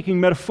I'm speaking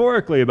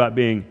metaphorically about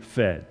being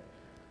fed.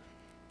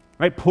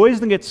 Right?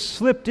 Poison gets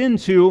slipped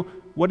into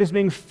what is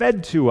being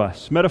fed to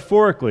us,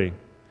 metaphorically.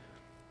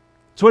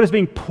 It's what is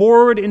being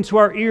poured into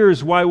our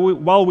ears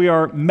while we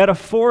are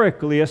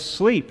metaphorically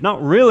asleep.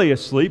 Not really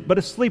asleep, but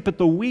asleep at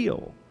the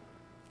wheel.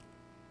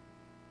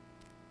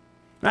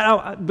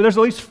 Now, there's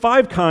at least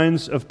 5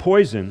 kinds of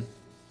poison,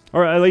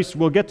 or at least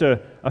we'll get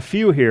to a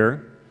few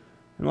here,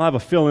 and we'll have a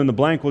fill in the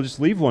blank. We'll just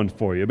leave one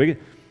for you. But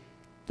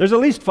there's at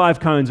least 5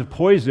 kinds of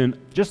poison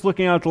just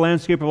looking out at the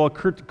landscape of all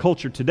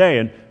culture today,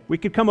 and we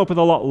could come up with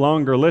a lot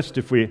longer list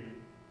if we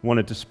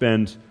wanted to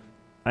spend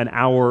an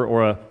hour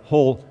or a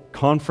whole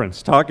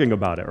conference talking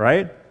about it,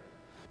 right?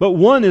 But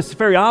one is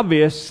very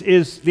obvious,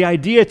 is the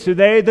idea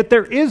today that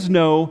there is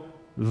no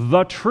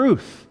the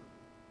truth.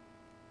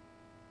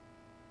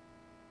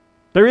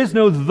 There is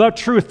no the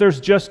truth. There's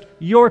just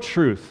your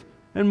truth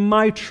and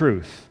my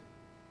truth.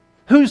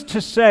 Who's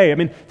to say? I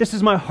mean, this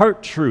is my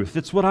heart truth.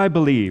 It's what I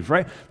believe,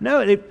 right?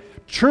 No,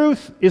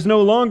 truth is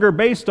no longer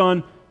based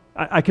on,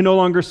 I can no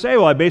longer say,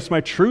 well, I base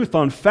my truth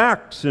on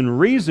facts and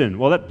reason.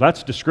 Well,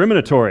 that's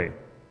discriminatory.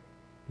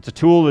 It's a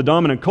tool of the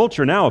dominant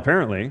culture now,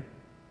 apparently.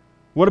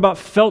 What about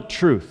felt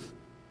truth?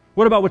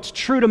 What about what's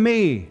true to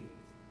me?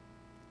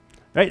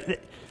 Right?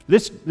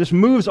 This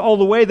moves all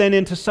the way then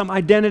into some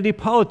identity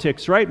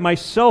politics, right? My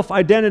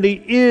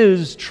self-identity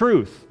is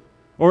truth,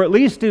 or at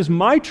least is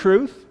my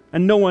truth,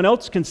 and no one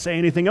else can say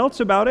anything else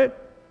about it.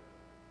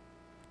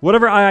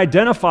 Whatever I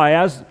identify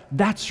as,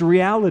 that's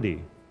reality.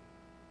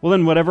 Well,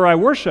 then whatever I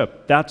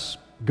worship, that's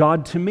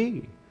God to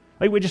me.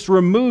 Like, it just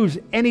removes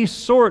any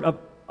sort of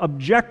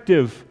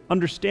objective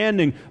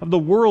understanding of the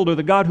world or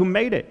the God who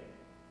made it.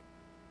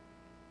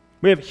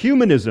 We have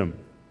humanism,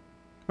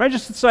 right?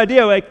 Just this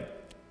idea, like,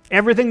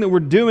 everything that we're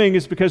doing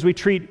is because we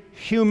treat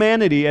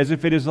humanity as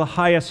if it is the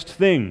highest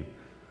thing,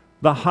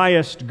 the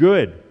highest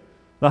good,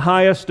 the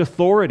highest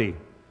authority.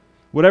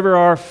 Whatever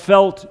our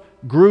felt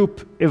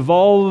group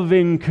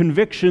evolving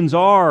convictions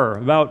are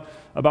about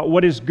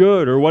what is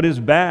good or what is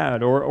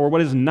bad or what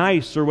is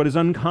nice or what is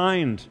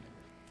unkind.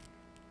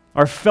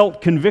 Our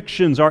felt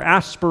convictions, our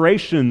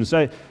aspirations.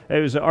 It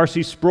was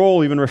R.C.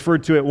 Sproul even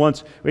referred to it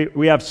once.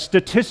 We have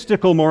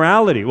statistical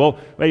morality. Well,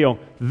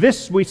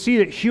 we see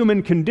that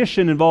human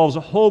condition involves a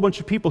whole bunch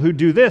of people who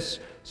do this,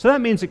 so that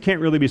means it can't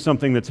really be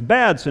something that's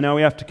bad, so now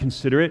we have to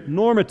consider it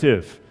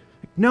normative.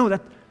 No,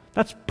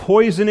 that's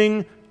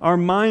poisoning our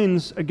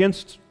minds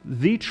against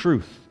the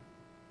truth.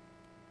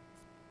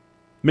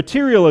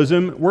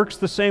 Materialism works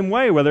the same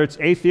way, whether it's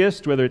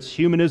atheist, whether it's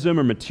humanism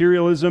or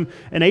materialism,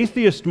 an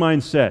atheist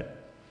mindset.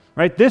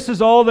 Right? This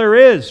is all there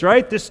is,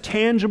 right? This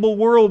tangible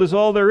world is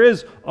all there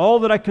is, all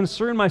that I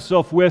concern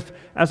myself with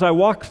as I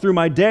walk through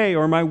my day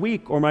or my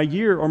week or my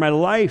year or my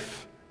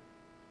life.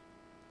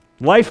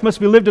 Life must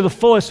be lived to the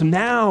fullest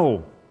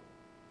now.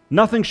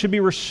 Nothing should be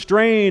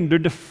restrained or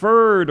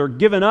deferred or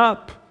given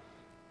up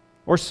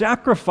or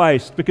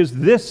sacrificed, because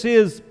this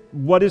is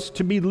what is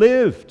to be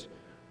lived.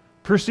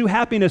 Pursue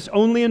happiness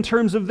only in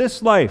terms of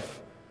this life.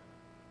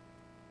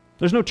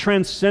 There's no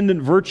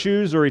transcendent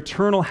virtues or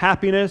eternal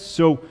happiness,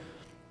 so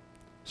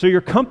your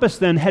compass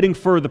then heading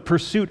for the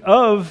pursuit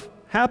of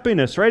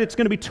happiness, right? It's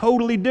going to be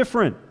totally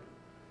different.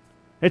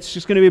 It's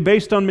just going to be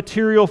based on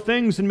material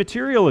things and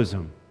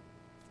materialism.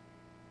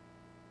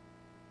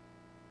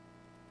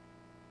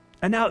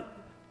 And now,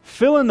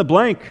 fill in the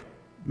blank.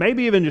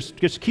 Maybe even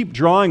just keep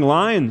drawing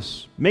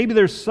lines. Maybe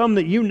there's some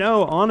that you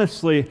know,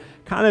 honestly,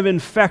 kind of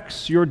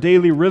infects your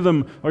daily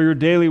rhythm or your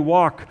daily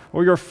walk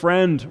or your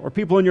friend or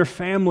people in your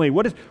family.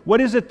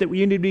 What is it that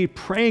we need to be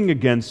praying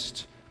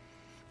against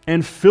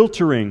and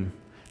filtering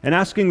and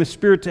asking the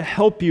Spirit to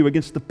help you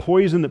against the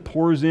poison that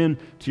pours in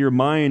to your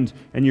mind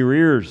and your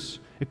ears?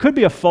 It could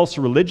be a false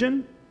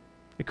religion.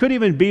 It could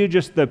even be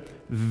just the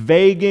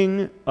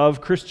vaguing of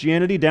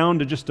Christianity down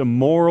to just a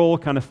moral,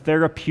 kind of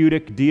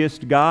therapeutic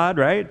deist God,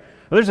 right?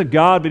 Well, there's a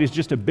God, but He's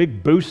just a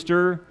big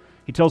booster.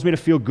 He tells me to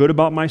feel good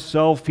about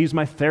myself. He's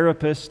my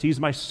therapist. He's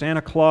my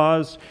Santa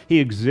Claus. He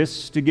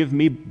exists to give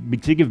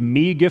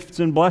me gifts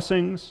and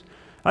blessings.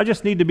 I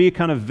just need to be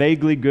kind of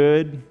vaguely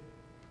good.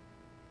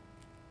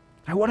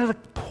 Now, what are the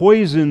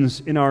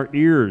poisons in our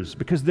ears?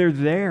 Because they're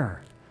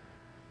there.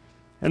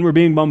 And we're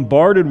being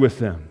bombarded with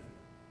them.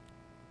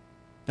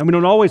 And we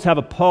don't always have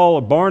a Paul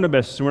or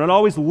Barnabas, and we're not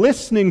always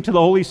listening to the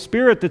Holy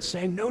Spirit that's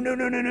saying,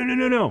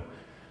 no.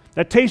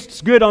 That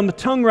tastes good on the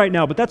tongue right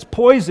now, but that's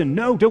poison.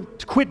 No,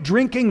 don't quit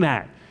drinking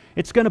that.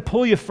 It's going to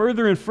pull you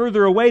further and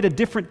further away to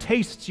different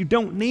tastes you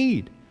don't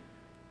need.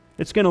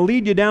 It's going to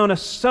lead you down a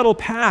subtle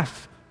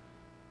path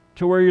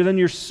to where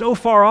you're so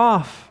far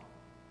off.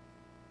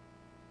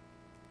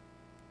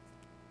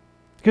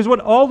 Because what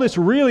all this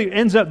really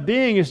ends up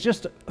being is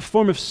just a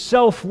form of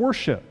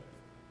self-worship.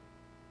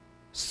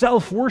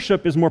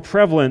 Self-worship is more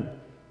prevalent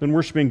than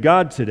worshiping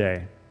God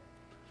today.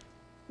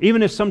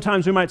 Even if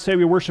sometimes we might say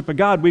we worship a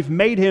God, we've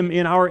made Him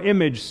in our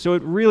image, so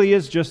it really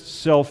is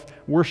just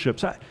self-worship.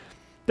 So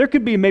there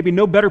could be maybe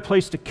no better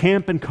place to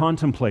camp and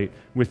contemplate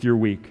with your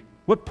week.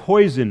 What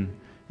poison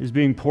is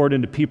being poured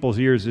into people's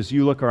ears as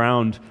you look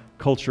around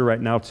culture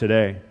right now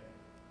today?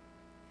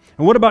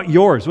 And what about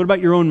yours? What about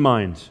your own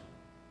mind?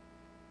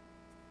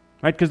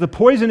 Right? Because the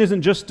poison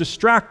isn't just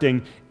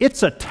distracting,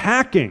 it's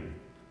attacking.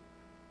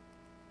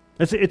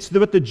 It's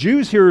what the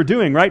Jews here are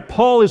doing, right?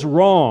 Paul is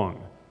wrong.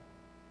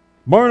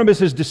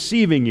 Barnabas is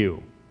deceiving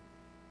you.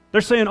 They're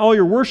saying all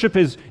your worship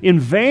is in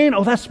vain.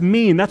 Oh, that's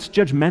mean. That's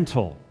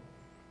judgmental.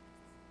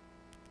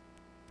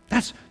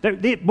 They're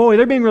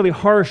being really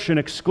harsh and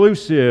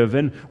exclusive.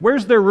 And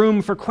where's their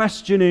room for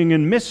questioning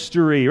and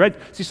mystery, right?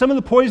 See, some of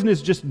the poison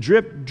is just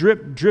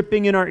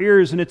dripping in our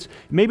ears, and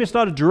maybe it's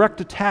not a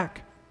direct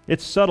attack.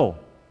 It's subtle.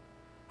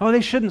 Oh,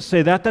 they shouldn't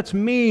say that. That's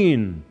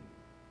mean.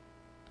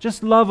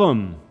 Just love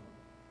them.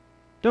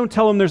 Don't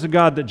tell them there's a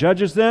God that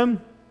judges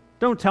them.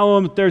 Don't tell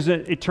them that there's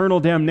an eternal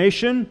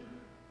damnation.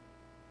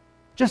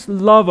 Just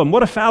love them.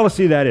 What a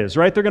fallacy that is,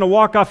 right? They're going to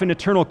walk off an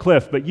eternal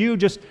cliff, but you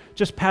just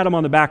pat them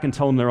on the back and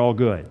tell them they're all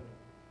good.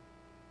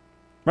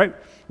 right?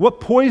 What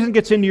poison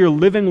gets into your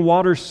living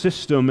water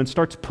system and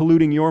starts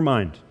polluting your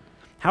mind?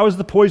 How is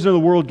the poison of the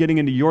world getting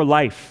into your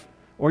life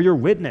or your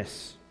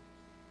witness?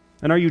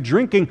 And are you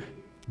drinking,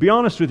 be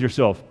honest with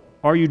yourself,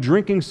 are you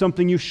drinking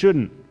something you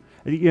shouldn't?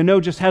 You know,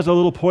 just has a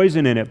little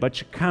poison in it,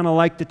 but you kind of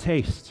like the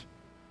taste.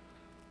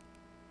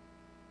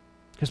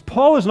 Because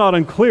Paul is not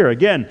unclear,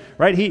 again,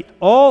 right?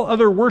 All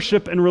other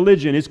worship and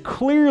religion is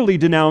clearly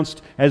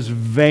denounced as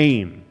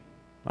vain.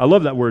 I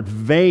love that word,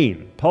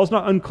 vain. Paul's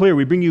not unclear.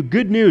 We bring you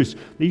good news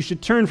that you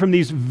should turn from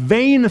these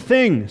vain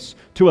things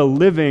to a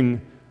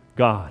living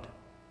God.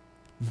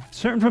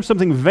 Turn from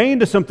something vain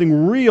to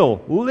something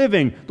real,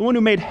 living, the one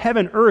who made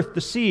heaven, earth,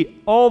 the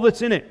sea, all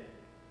that's in it.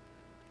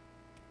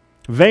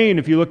 Vain,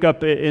 if you look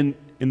up in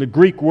the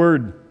Greek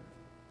word,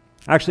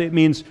 actually it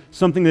means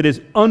something that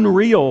is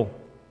unreal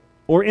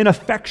or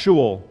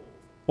ineffectual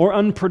or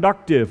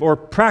unproductive or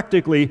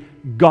practically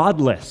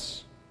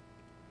godless.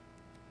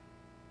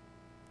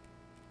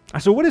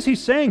 So what is he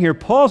saying here?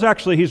 Paul's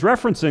he's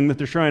referencing that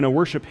they're trying to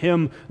worship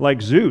him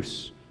like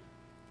Zeus.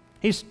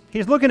 He's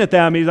looking at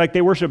them, he's like,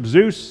 they worship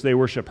Zeus, they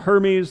worship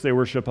Hermes, they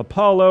worship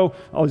Apollo,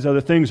 all these other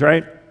things,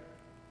 right?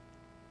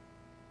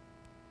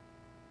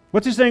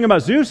 What's he saying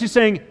about Zeus? He's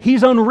saying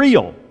he's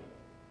unreal.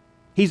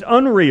 He's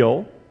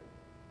unreal.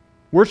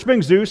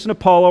 Worshiping Zeus and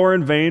Apollo are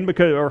in vain,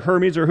 or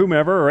Hermes or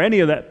whomever, or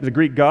any of the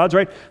Greek gods,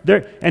 right?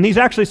 And he's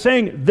actually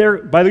saying,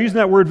 by using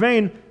that word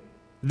vain,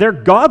 they're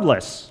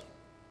godless.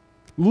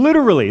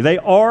 Literally, they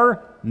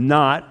are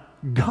not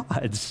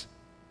gods.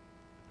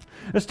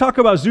 Let's talk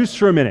about Zeus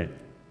for a minute.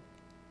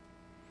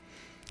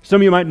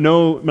 Some of you might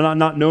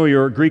not know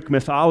your Greek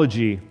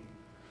mythology.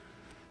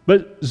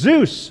 But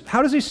Zeus,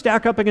 how does he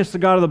stack up against the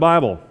God of the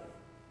Bible?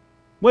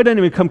 Well, it doesn't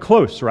even come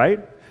close, right?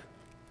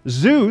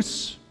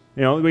 Zeus,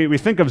 we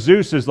think of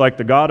Zeus as like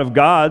the god of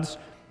gods.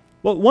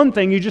 Well, one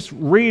thing, you just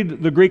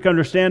read the Greek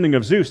understanding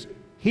of Zeus.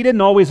 He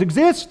didn't always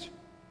exist.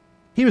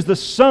 He was the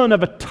son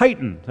of a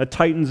titan. The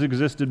Titans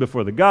existed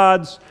before the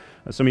gods.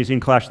 Some of you have seen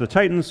Clash of the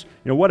Titans,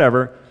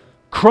 whatever.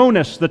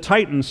 Cronus, the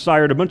Titan,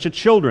 sired a bunch of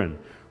children.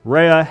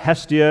 Rhea,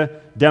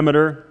 Hestia,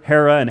 Demeter,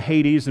 Hera, and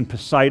Hades, and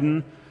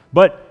Poseidon.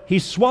 But he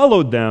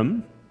swallowed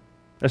them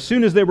as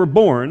soon as they were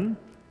born,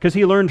 because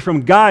he learned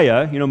from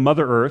Gaia,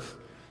 Mother Earth,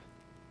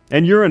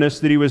 and Uranus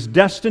that he was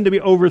destined to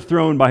be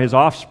overthrown by his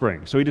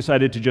offspring. So he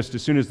decided to just,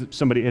 as soon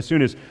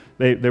as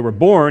they were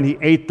born, he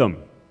ate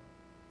them.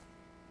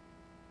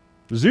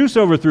 Zeus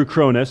overthrew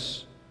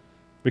Cronus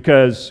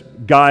because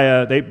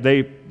Gaia,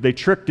 they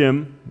tricked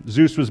him.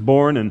 Zeus was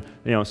born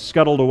and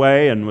scuttled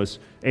away and was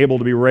able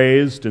to be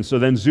raised. And so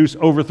then Zeus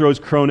overthrows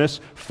Cronus,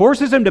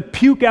 forces him to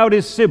puke out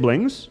his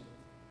siblings.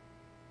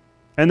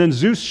 And then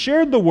Zeus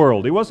shared the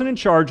world. He wasn't in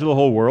charge of the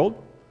whole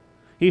world.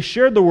 He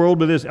shared the world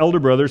with his elder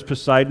brothers,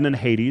 Poseidon and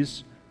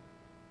Hades.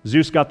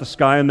 Zeus got the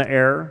sky and the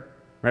air,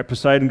 right?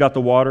 Poseidon got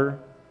the water.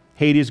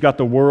 Hades got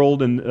the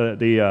world and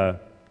the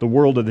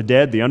world of the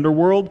dead, the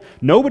underworld.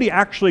 Nobody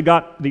actually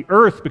got the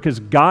earth because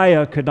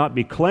Gaia could not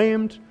be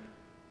claimed.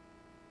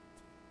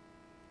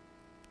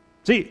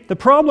 See, the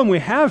problem we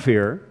have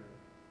here,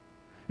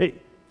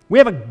 we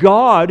have a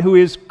God who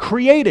is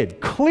created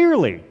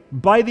clearly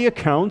by the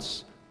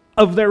accounts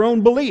of their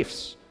own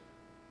beliefs.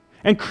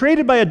 And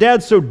created by a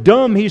dad so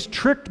dumb he's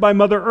tricked by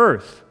Mother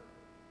Earth.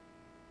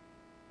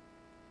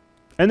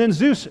 And then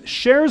Zeus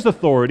shares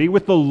authority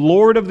with the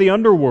Lord of the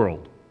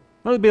underworld.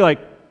 That would be like,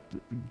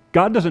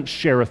 God doesn't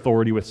share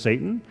authority with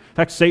Satan. In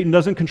fact, Satan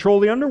doesn't control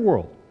the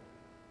underworld.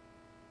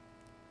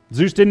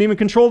 Zeus didn't even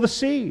control the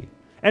sea.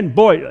 And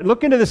boy,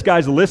 look into this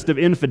guy's list of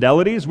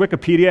infidelities.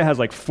 Wikipedia has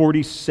like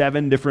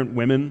 47 different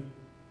women.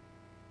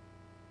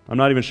 I'm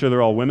not even sure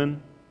they're all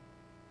women.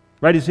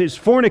 Right? His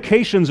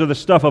fornications are the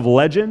stuff of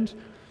legend.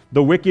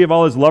 The wiki of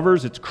all his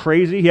lovers, it's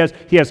crazy. He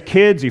has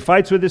kids, he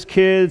fights with his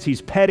kids,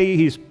 he's petty,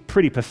 he's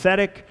pretty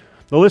pathetic.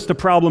 The list of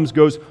problems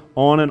goes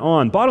on and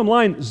on. Bottom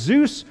line,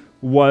 Zeus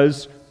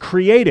was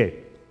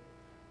created,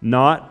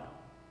 not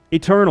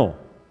eternal.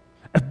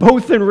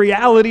 Both in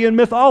reality and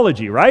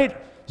mythology, right?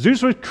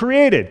 Zeus was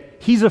created.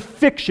 He's a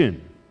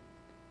fiction.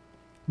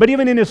 But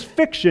even in his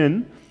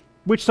fiction,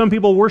 which some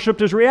people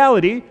worshipped as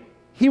reality,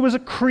 he was a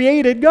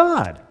created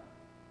God.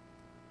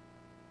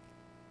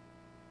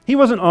 He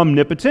wasn't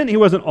omnipotent. He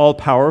wasn't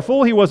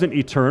all-powerful. He wasn't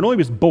eternal. He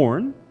was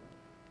born.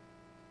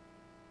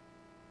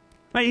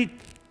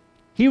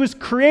 He was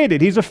created.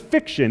 He's a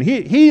fiction.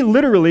 He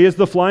literally is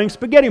the flying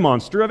spaghetti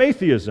monster of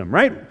atheism,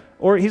 right?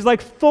 Or he's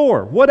like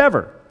Thor,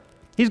 whatever.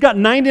 He's got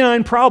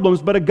 99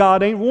 problems, but a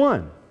God ain't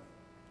one.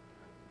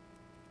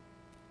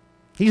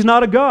 He's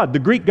not a god. The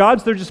Greek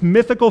gods, they're just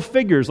mythical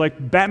figures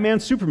like Batman,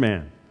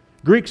 Superman.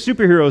 Greek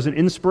superheroes and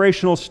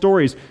inspirational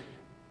stories.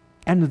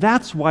 And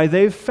that's why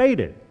they've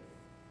faded.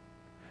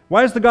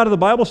 Why has the God of the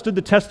Bible stood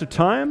the test of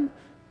time?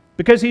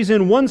 Because he's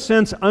in one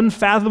sense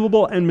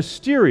unfathomable and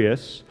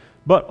mysterious,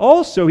 but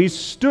also he's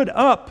stood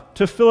up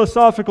to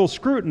philosophical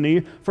scrutiny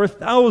for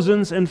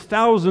thousands and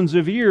thousands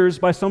of years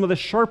by some of the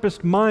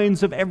sharpest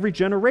minds of every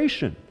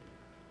generation.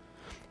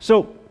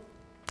 So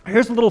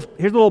here's a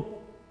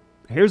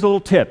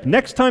little tip.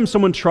 Next time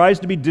someone tries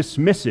to be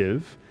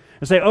dismissive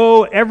and say,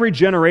 oh, every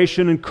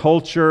generation and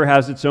culture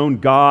has its own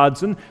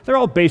gods, and they're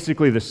all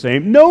basically the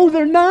same. No,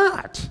 they're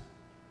not.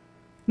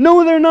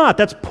 No, they're not.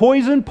 That's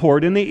poison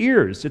poured in the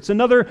ears. It's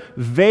another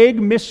vague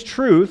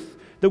mistruth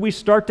that we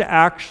start to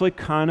actually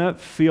kind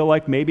of feel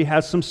like maybe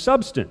has some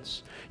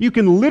substance. You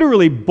can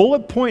literally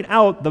bullet point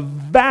out the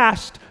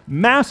vast,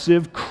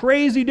 massive,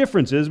 crazy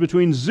differences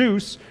between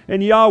Zeus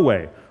and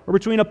Yahweh, or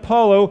between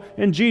Apollo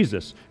and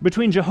Jesus,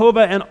 between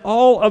Jehovah and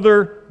all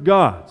other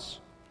gods.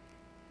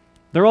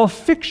 They're all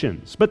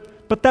fictions, but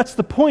that's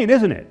the point,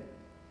 isn't it?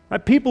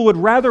 Right? People would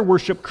rather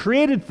worship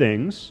created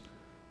things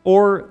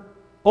or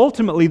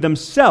ultimately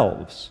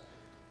themselves,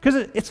 because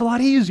it's a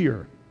lot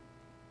easier.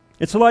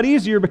 It's a lot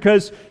easier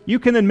because you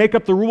can then make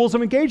up the rules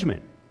of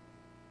engagement.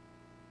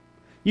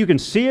 You can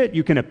see it,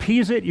 you can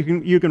appease it,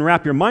 you can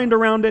wrap your mind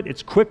around it.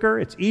 It's quicker,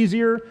 it's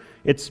easier,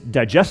 it's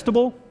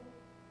digestible.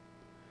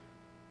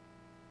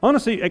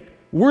 Honestly,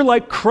 we're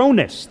like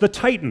Cronus, the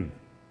Titan.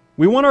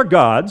 We want our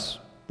gods,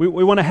 we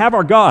want to have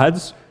our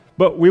gods,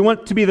 but we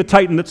want to be the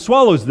Titan that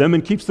swallows them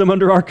and keeps them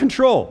under our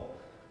control.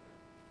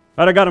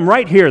 Right, I got them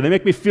right here. They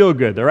make me feel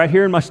good. They're right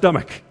here in my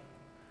stomach.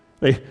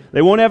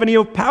 They won't have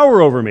any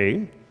power over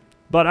me,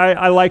 but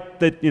I like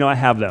that, I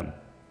have them.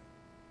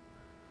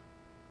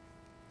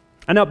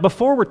 And now,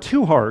 before we're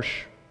too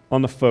harsh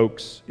on the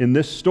folks in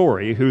this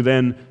story who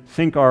then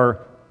think our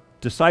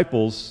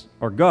disciples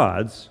are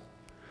gods,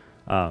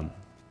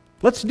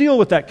 let's deal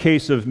with that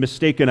case of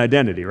mistaken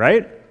identity,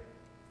 right?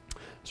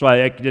 So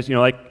I just,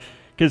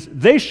 because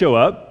they show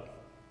up,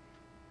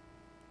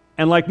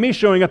 and like me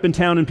showing up in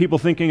town and people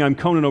thinking I'm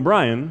Conan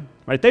O'Brien,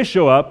 right? They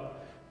show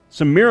up,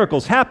 some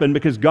miracles happen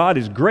because God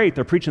is great.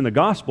 They're preaching the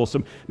gospel.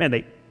 So,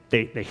 man,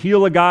 they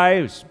heal a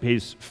guy,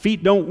 his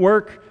feet don't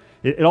work.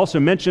 It also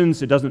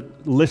mentions, it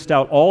doesn't list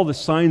out all the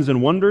signs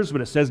and wonders,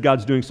 but it says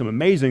God's doing some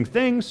amazing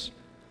things.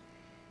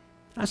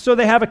 So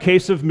they have a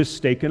case of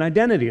mistaken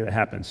identity that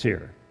happens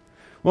here.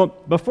 Well,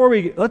 before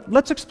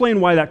let's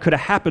explain why that could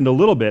have happened a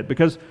little bit,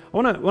 because I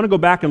want to go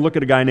back and look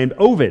at a guy named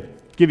Ovid,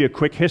 give you a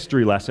quick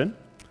history lesson.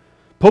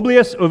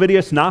 Publius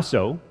Ovidius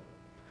Naso,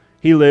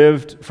 he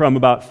lived from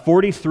about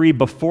 43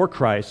 before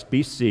Christ,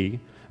 BC,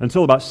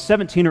 until about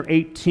 17 or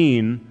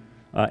 18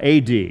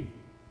 AD.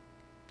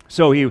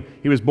 So he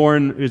was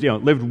born,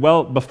 lived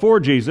well before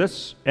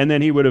Jesus, and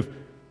then he would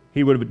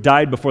have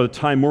died before the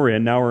time we're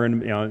in. Now we're in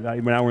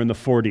the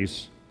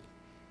 40s.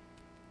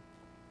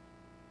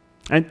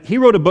 And he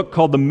wrote a book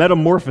called The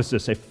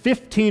Metamorphosis, a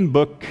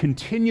 15-book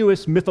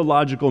continuous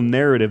mythological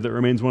narrative that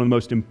remains one of the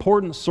most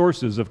important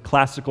sources of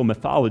classical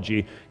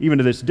mythology even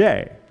to this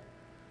day.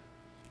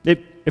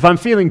 If I'm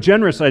feeling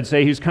generous, I'd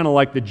say he's kind of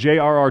like the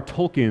J.R.R.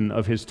 Tolkien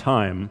of his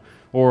time,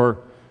 or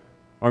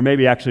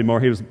maybe actually more,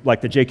 he was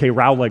like the J.K.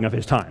 Rowling of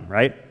his time,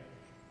 right?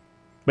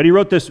 But he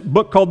wrote this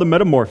book called The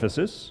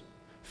Metamorphosis,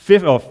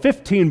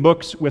 15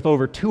 books with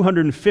over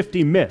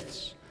 250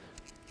 myths.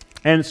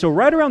 And so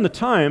right around the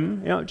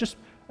time, just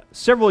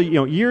several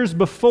years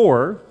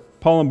before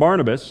Paul and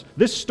Barnabas,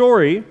 this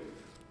story,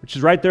 which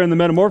is right there in the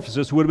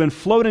Metamorphosis, would have been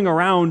floating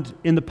around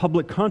in the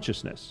public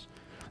consciousness.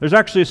 There's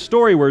actually a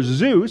story where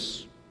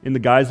Zeus, in the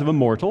guise of a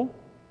mortal,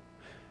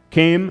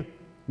 came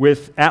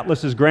with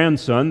Atlas's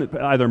grandson,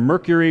 either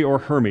Mercury or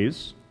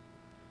Hermes,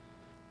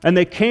 and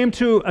they came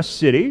to a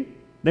city.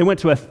 They went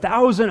to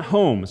 1,000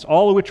 homes,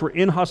 all of which were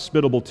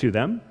inhospitable to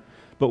them,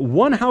 but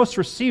one house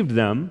received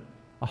them,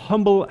 a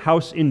humble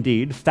house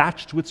indeed,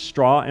 thatched with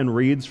straw and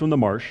reeds from the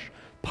marsh.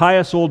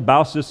 Pious old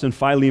Baucis and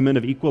Philemon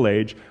of equal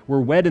age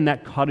were wed in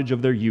that cottage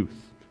of their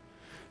youth.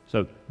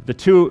 So the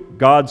two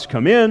gods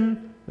come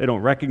in. They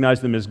don't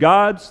recognize them as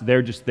gods.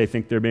 They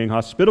think they're being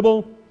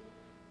hospitable.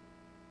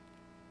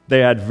 They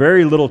had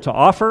very little to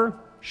offer.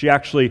 She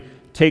actually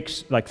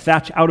takes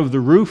thatch out of the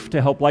roof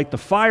to help light the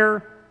fire.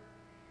 And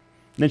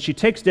then she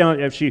takes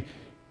down,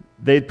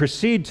 they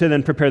proceed to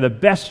then prepare the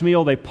best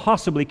meal they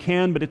possibly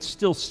can, but it's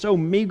still so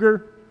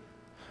meager.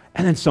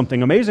 And then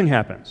something amazing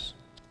happens.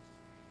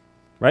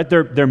 Right?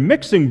 Their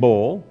mixing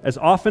bowl, as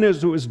often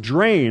as it was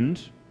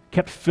drained,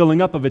 kept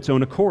filling up of its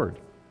own accord.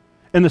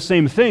 And the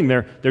same thing,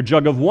 their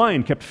jug of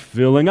wine kept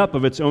filling up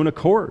of its own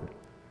accord.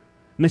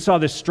 And they saw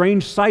this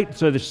strange sight,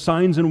 so the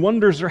signs and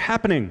wonders are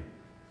happening.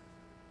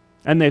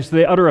 And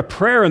they utter a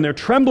prayer and they're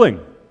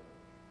trembling.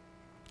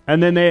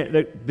 And then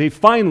they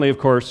finally, of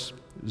course,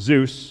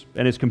 Zeus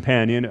and his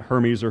companion,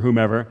 Hermes or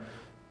whomever,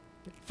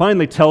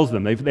 finally tells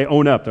them, they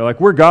own up. They're like,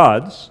 we're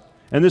gods,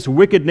 and this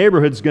wicked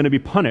neighborhood's going to be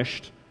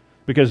punished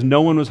because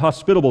no one was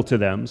hospitable to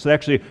them. So they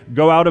actually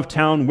go out of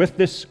town with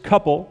this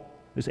couple,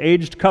 this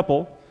aged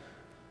couple.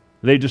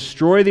 They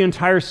destroy the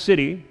entire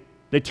city.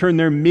 They turn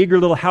their meager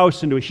little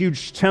house into a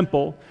huge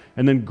temple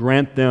and then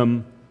grant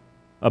them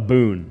a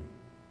boon.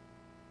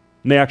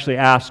 And they actually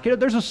ask,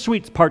 there's a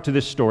sweet part to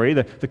this story.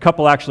 The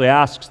couple actually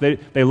asks, they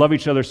love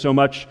each other so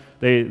much,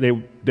 they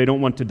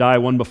don't want to die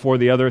one before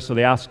the other, so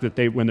they ask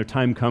that when their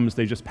time comes,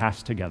 they just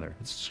pass together.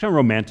 It's kind of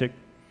romantic.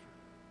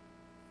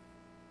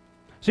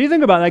 So you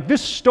think about it,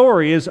 this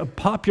story is a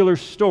popular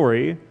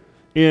story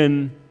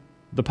in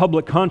the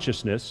public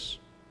consciousness.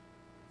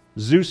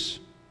 Zeus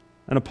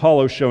and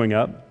Apollo showing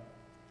up.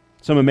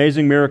 Some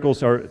amazing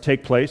miracles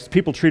take place.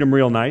 People treat them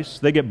real nice.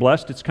 They get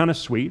blessed. It's kind of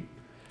sweet.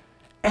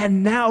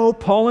 And now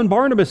Paul and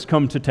Barnabas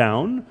come to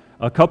town,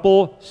 a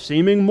couple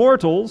seeming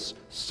mortals,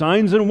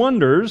 signs and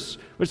wonders.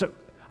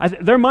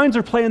 Their minds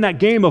are playing that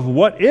game of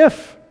what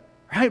if,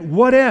 right?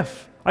 What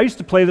if? I used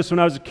to play this when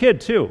I was a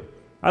kid too.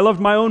 I loved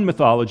my own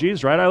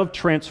mythologies, right? I loved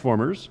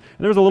Transformers.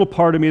 And there was a little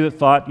part of me that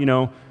thought,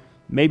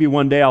 maybe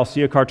one day I'll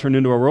see a car turn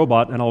into a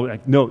robot and I'll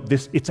no,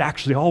 it's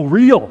actually all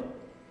real.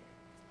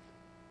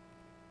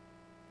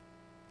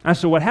 And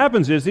so what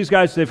happens is these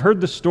guys, they've heard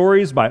the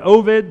stories by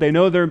Ovid, they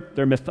know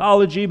their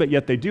mythology, but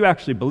yet they do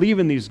actually believe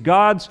in these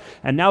gods,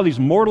 and now these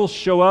mortals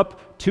show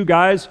up, two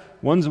guys,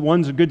 one's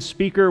a good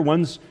speaker,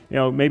 one's,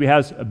 maybe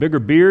has a bigger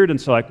beard,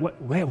 and so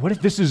what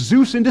if this is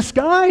Zeus in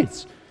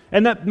disguise?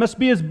 And that must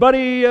be his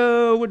buddy,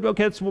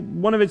 it's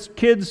one of his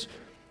kids.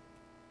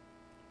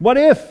 What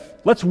if?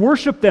 Let's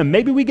worship them.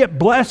 Maybe we get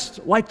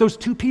blessed like those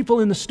two people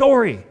in the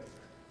story.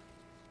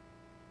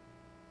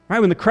 Right,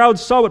 when the crowd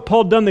saw what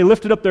Paul had done, they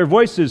lifted up their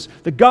voices.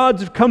 The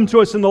gods have come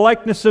to us in the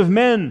likeness of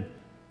men.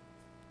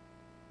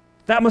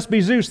 That must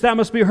be Zeus. That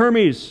must be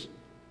Hermes.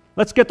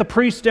 Let's get the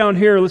priests down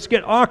here. Let's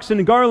get oxen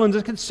and garlands.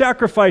 Let's get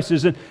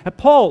sacrifices. And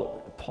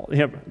Paul,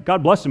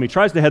 God bless him, he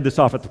tries to head this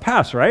off at the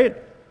pass, right?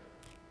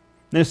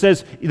 And it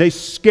says, they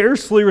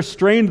scarcely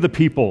restrained the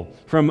people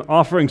from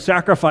offering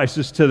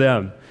sacrifices to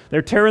them.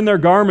 They're tearing their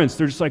garments.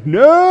 They're just like,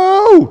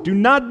 no, do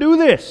not do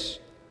this.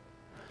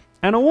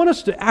 And I want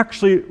us to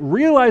actually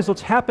realize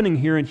what's happening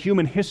here in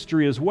human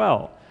history as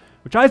well,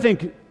 which I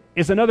think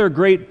is another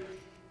great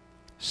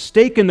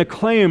stake in the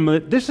claim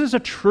that this is a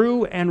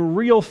true and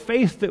real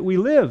faith that we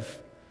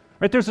live.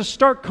 Right? There's a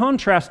stark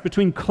contrast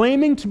between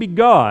claiming to be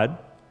God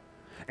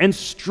and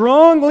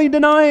strongly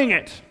denying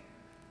it.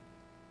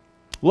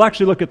 We'll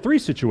actually look at three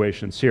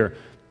situations here.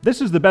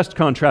 This is the best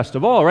contrast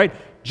of all, right?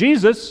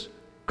 Jesus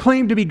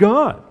claimed to be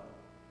God.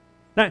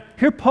 Now,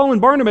 here Paul and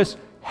Barnabas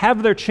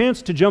have their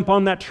chance to jump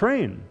on that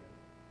train.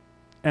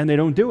 And they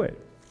don't do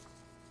it.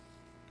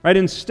 Right?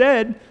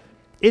 Instead,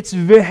 it's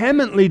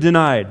vehemently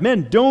denied.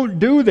 Men, don't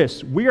do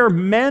this. We are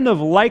men of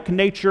like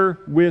nature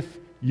with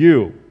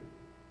you.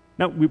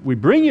 Now, we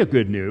bring you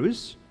good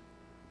news,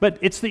 but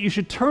it's that you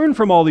should turn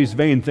from all these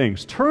vain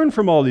things. Turn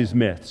from all these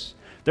myths.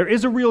 There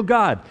is a real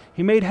God.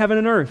 He made heaven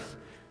and earth.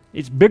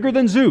 It's bigger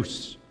than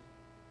Zeus.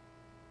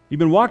 You've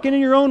been walking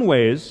in your own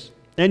ways,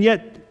 and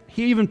yet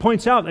he even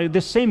points out that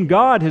this same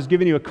God has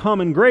given you a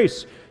common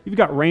grace. You've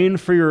got rain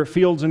for your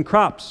fields and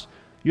crops.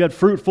 You had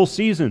fruitful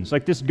seasons.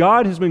 Like this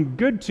God has been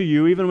good to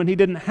you even when he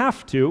didn't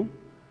have to.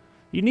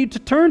 You need to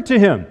turn to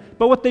him.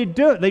 But what they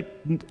do,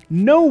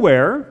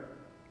 nowhere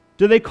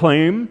do they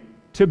claim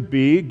to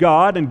be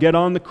God and get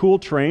on the cool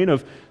train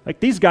of, like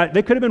these guys,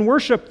 they could have been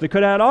worshipped. They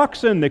could have had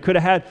oxen.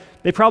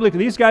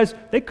 These guys,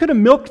 they could have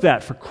milked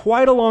that for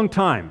quite a long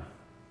time.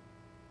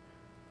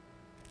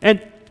 And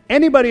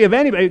guys,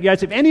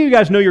 if any of you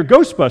guys know your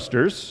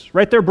Ghostbusters,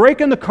 right, they're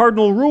breaking the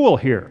cardinal rule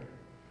here.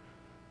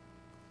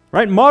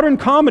 Right? Modern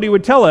comedy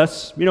would tell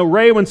us,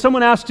 Ray, when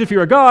someone asks if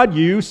you're a god,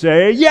 you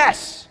say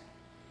yes.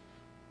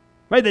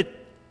 Right?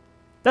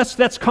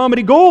 That's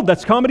comedy gold.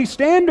 That's comedy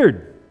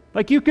standard.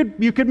 Like you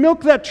could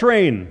milk that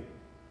train.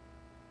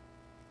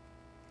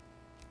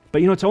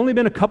 But it's only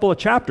been a couple of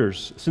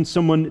chapters since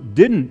someone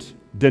didn't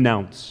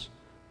denounce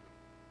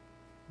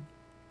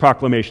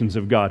proclamations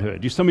of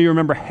godhood. Some of you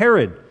remember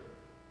Herod.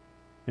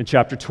 In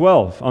chapter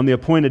 12, on the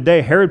appointed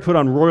day, Herod put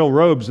on royal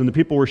robes and the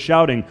people were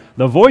shouting,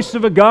 "The voice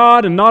of a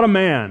God and not a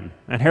man."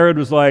 And Herod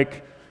was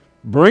like,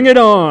 "Bring it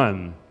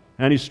on."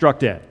 And he struck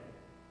dead.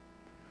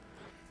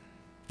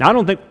 Now, I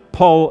don't think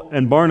Paul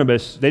and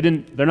Barnabas,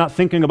 they're not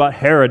thinking about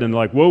Herod and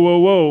like, whoa, whoa,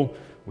 whoa,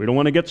 we don't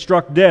want to get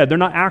struck dead. They're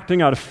not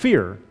acting out of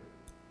fear.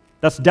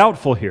 That's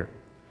doubtful here.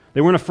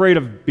 They weren't afraid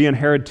of being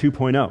Herod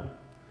 2.0.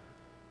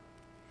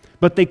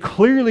 But they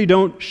clearly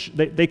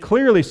they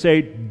clearly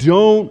say,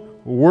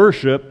 don't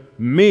worship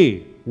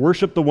me.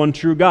 Worship the one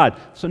true God.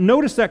 So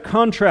notice that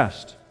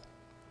contrast.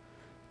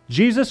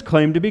 Jesus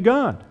claimed to be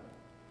God.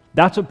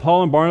 That's what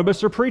Paul and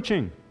Barnabas are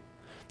preaching.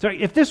 So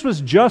if this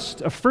was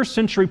just a first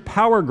century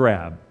power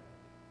grab,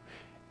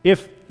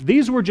 if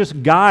these were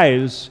just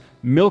guys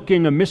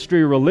milking a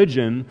mystery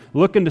religion,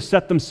 looking to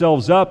set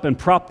themselves up and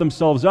prop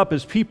themselves up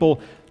as people,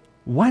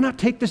 why not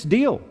take this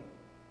deal?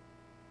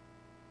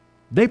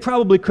 They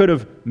probably could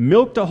have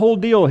milked a whole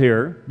deal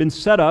here, been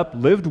set up,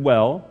 lived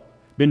well,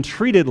 been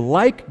treated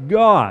like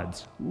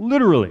gods,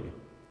 literally.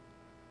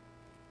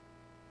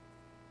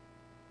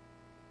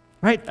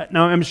 Right?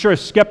 Now, I'm sure a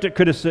skeptic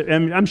could have said,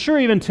 and I'm sure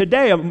even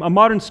today, a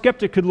modern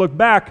skeptic could look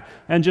back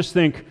and just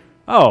think,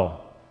 oh,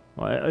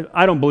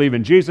 I don't believe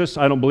in Jesus,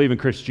 I don't believe in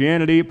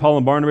Christianity. Paul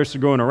and Barnabas are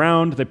going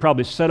around. They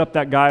probably set up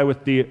that guy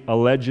with the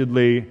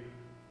allegedly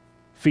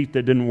feet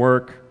that didn't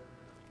work.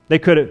 They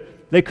could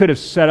have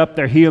set up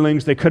their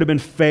healings. They could have been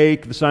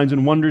fake. The signs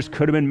and wonders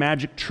could have been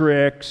magic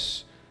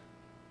tricks.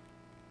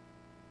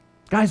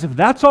 Guys, if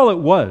that's all it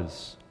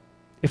was,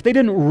 if they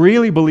didn't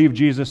really believe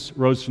Jesus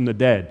rose from the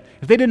dead,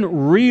 if they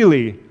didn't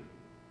really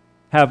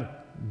have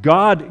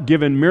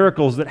God-given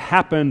miracles that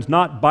happened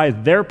not by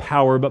their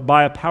power, but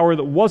by a power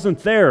that wasn't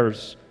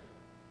theirs.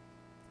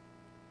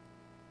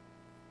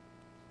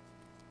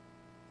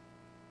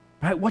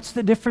 Right? What's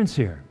the difference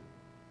here?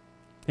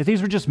 If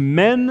these were just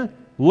men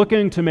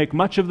looking to make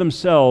much of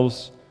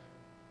themselves,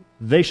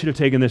 they should have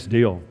taken this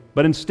deal.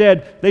 But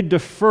instead, they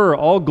defer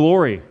all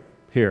glory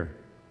here.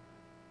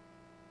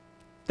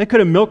 They could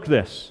have milked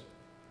this,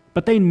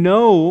 but they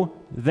know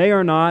they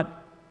are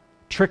not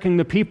tricking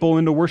the people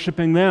into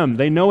worshiping them.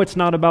 They know it's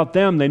not about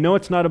them. They know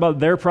it's not about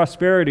their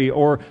prosperity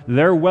or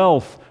their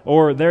wealth,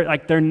 or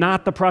they're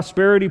not the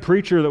prosperity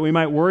preacher that we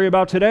might worry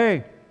about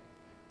today.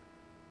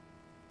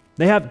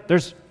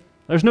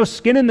 There's no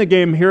skin in the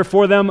game here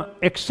for them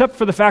except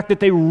for the fact that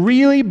they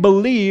really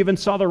believe and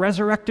saw the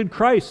resurrected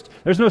Christ.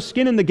 There's no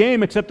skin in the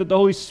game except that the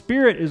Holy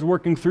Spirit is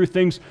working through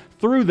things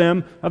through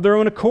them of their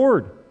own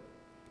accord.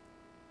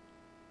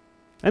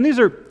 And these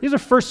are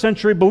first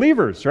century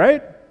believers,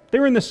 right? They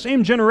were in the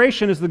same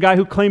generation as the guy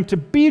who claimed to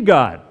be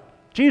God,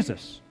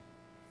 Jesus.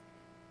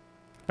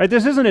 Right?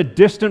 This isn't a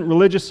distant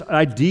religious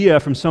idea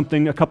from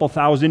something a couple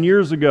thousand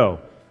years ago.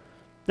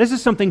 This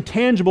is something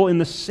tangible in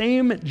the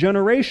same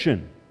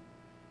generation.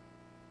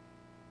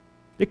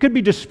 It could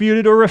be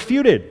disputed or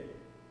refuted.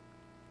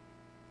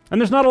 And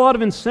there's not a lot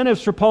of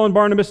incentives for Paul and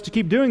Barnabas to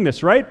keep doing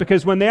this, right?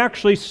 Because when they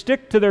actually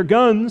stick to their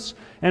guns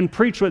and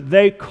preach what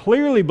they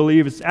clearly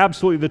believe is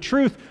absolutely the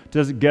truth,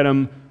 does it get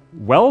them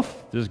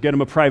wealth? Does it get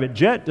them a private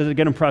jet? Does it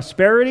get them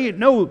prosperity?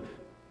 No.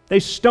 They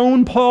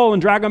stone Paul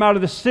and drag him out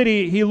of the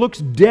city. He looks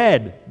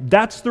dead.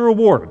 That's the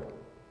reward.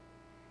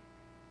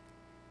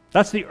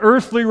 That's the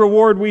earthly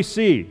reward we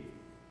see.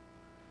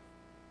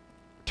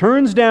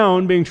 Turns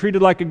down being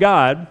treated like a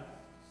god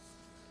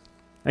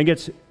and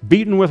gets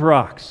beaten with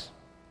rocks.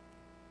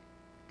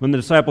 When the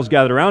disciples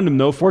gathered around him,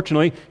 though,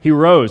 fortunately, he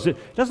rose.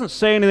 It doesn't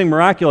say anything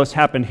miraculous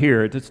happened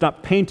here. It's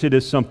not painted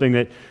as something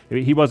that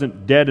he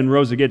wasn't dead and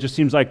rose again. It just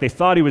seems like they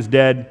thought he was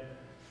dead.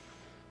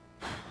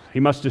 He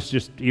must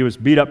he was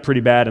beat up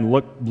pretty bad and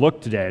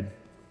looked dead.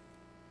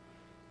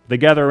 They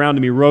gather around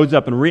him. He rose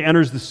up and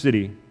re-enters the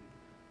city.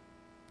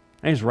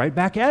 And he's right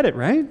back at it,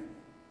 right?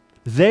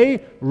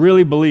 They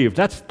really believed.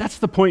 That's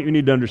the point you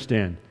need to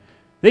understand.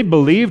 They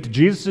believed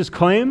Jesus'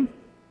 claim,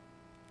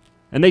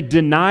 and they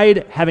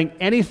denied having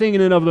anything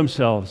in and of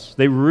themselves.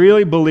 They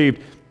really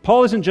believed.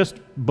 Paul isn't just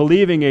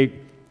believing a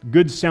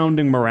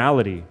good-sounding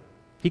morality.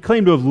 He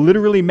claimed to have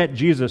literally met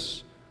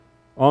Jesus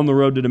on the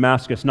road to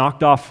Damascus,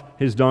 knocked off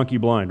his donkey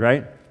blind,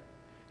 right?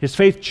 His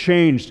faith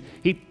changed.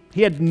 He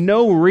had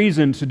no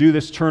reason to do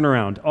this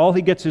turnaround. All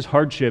he gets is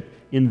hardship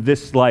in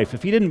this life.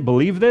 If he didn't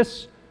believe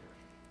this,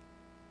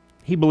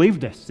 he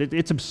believed this.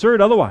 It's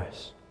absurd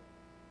otherwise.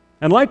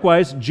 And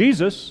likewise,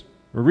 Jesus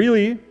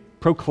really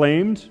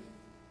proclaimed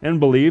and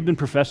believed and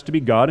professed to be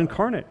God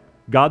incarnate,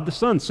 God the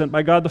Son, sent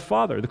by God the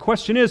Father. The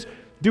question is,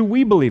 do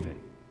we believe it?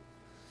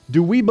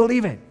 Do we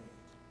believe it?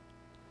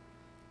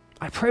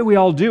 I pray we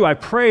all do. I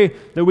pray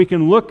that we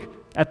can look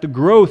at the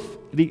growth,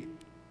 the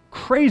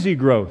crazy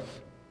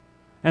growth,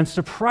 and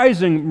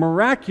surprising,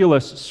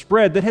 miraculous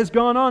spread that has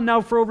gone on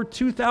now for over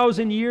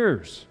 2,000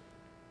 years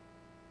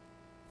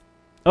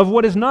of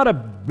what is not a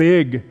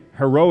big,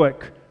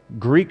 heroic,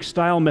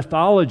 Greek-style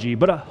mythology,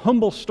 but a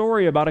humble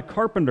story about a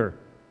carpenter.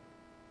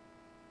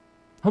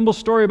 Humble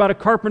story about a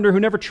carpenter who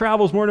never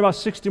travels more than about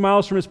 60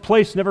 miles from his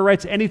place, never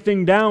writes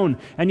anything down,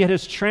 and yet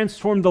has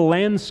transformed the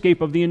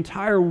landscape of the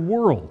entire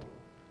world.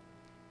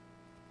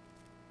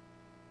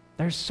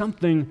 There's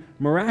something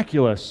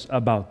miraculous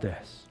about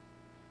this.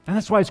 And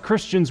that's why as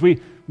Christians we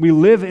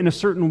live in a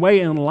certain way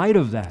in light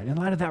of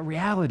that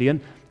reality.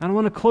 And I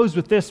want to close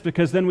with this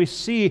because then we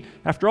see,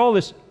 after all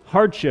this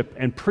hardship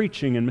and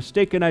preaching and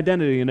mistaken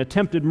identity and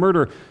attempted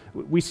murder,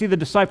 we see the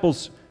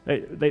disciples,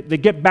 they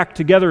get back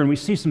together and we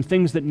see some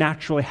things that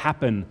naturally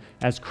happen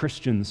as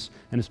Christians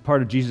and as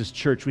part of Jesus'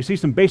 church. We see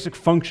some basic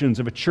functions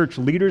of a church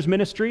leader's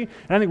ministry,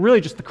 and I think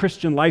really just the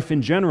Christian life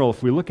in general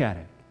if we look at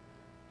it.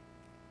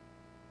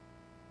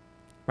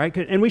 Right?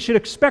 And we should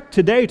expect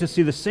today to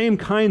see the same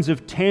kinds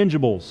of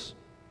tangibles.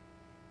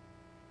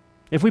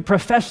 If we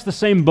profess the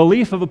same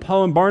belief of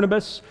Paul and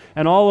Barnabas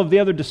and all of the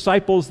other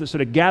disciples that sort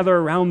of gather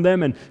around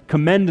them and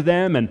commend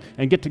them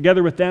and get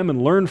together with them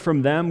and learn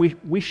from them,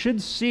 we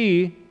should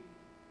see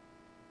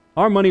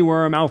our money where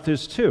our mouth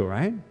is too,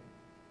 right?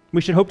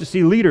 We should hope to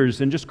see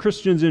leaders and just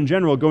Christians in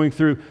general going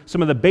through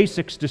some of the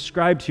basics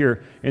described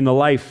here in the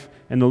life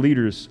and the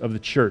leaders of the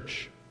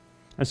church.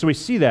 And so we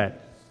see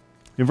that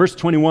in verse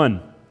 21.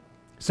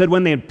 It said,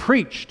 when they had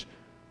preached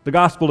the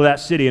gospel to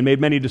that city and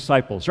made many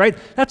disciples, right?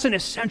 That's an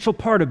essential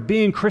part of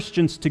being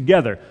Christians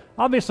together.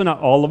 Obviously not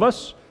all of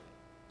us.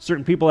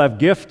 Certain people have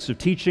gifts of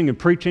teaching and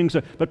preaching,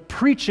 but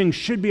preaching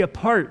should be a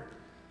part.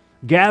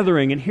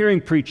 Gathering and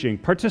hearing preaching,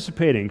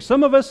 participating.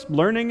 Some of us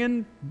learning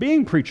and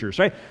being preachers,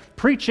 right?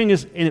 Preaching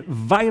is a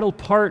vital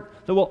part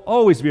that will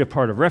always be a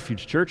part of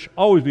Refuge Church,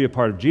 always be a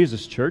part of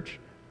Jesus' church.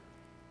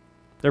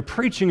 They're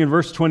preaching in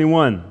verse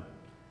 21.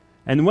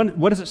 And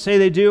what does it say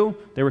they do?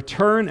 They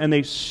return and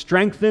they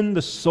strengthen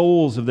the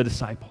souls of the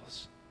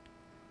disciples.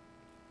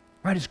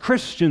 Right? As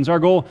Christians, our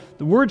goal,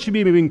 the word should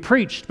be being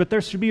preached, but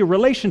there should be a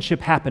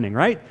relationship happening,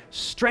 right?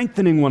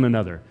 Strengthening one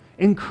another,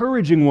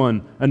 encouraging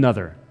one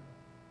another.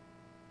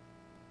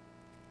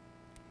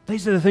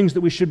 These are the things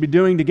that we should be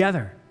doing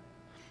together.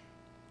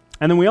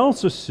 And then we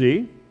also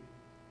see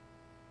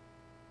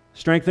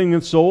strengthening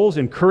the souls,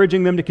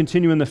 encouraging them to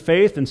continue in the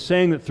faith, and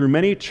saying that through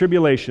many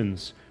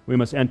tribulations we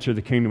must enter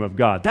the kingdom of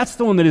God. That's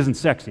the one that isn't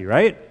sexy,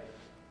 right?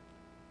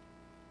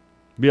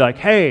 Be like,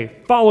 hey,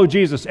 follow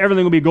Jesus,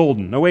 everything will be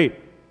golden. No, wait.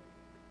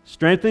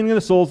 Strengthening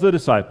the souls of the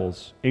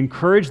disciples,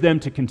 encourage them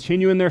to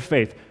continue in their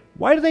faith.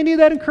 Why do they need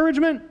that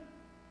encouragement?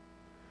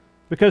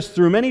 Because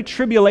through many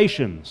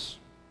tribulations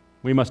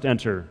we must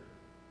enter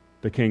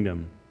the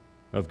kingdom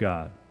of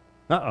God.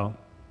 Uh-oh.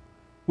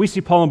 We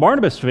see Paul and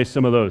Barnabas face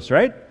some of those,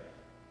 right?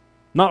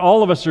 Not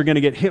all of us are going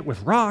to get hit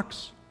with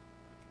rocks.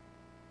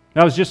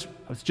 I was just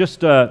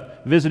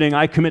visiting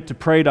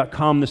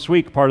ICommitToPray.com this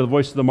week, part of the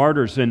Voice of the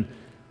Martyrs, and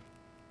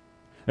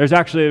there's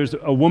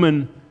a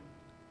woman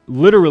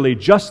literally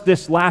just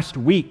this last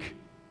week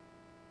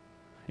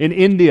in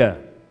India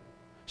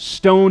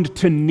stoned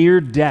to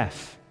near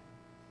death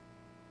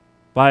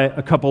by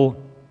a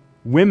couple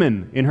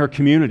women in her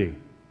community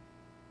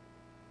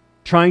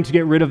trying to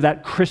get rid of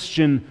that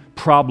Christian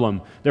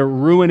problem. They're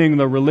ruining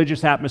the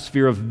religious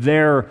atmosphere of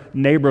their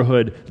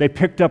neighborhood. They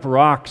picked up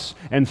rocks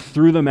and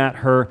threw them at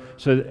her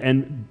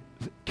and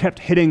kept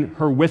hitting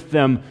her with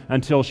them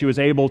until she was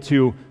able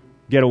to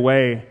get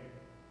away.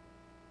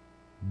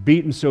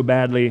 Beaten so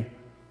badly,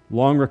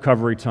 long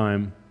recovery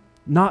time.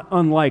 Not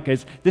unlike,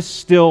 as this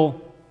still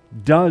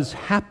does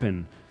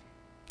happen.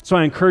 So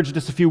I encouraged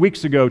us a few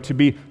weeks ago to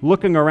be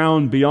looking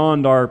around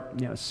beyond our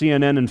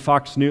CNN and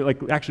Fox News,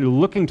 like actually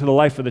looking to the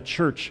life of the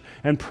church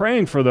and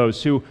praying for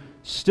those who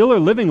still are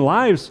living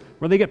lives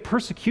where they get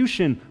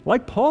persecution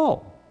like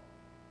Paul,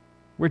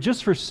 where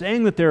just for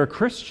saying that they're a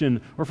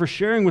Christian or for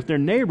sharing with their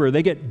neighbor,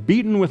 they get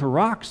beaten with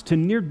rocks to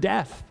near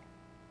death.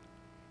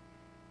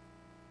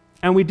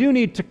 And we do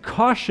need to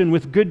caution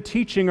with good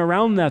teaching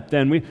around that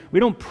then. We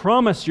don't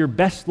promise your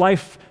best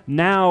life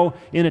now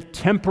in a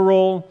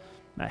temporal,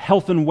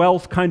 health and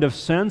wealth kind of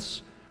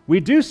sense. We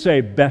do say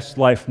best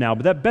life now,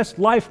 but that best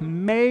life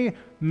may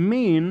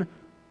mean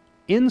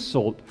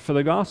insult for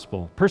the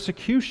gospel,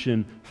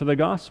 persecution for the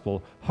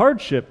gospel,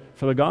 hardship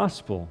for the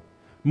gospel,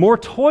 more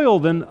toil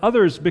than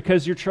others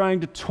because you're trying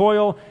to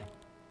toil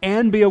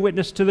and be a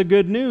witness to the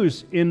good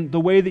news in the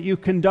way that you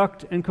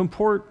conduct and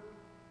comport,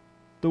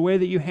 the way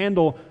that you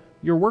handle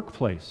your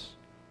workplace,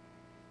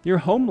 your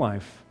home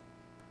life,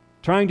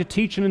 trying to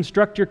teach and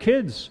instruct your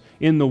kids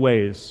in the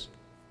ways.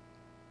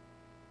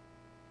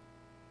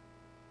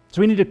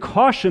 So we need to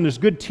caution there's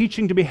good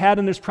teaching to be had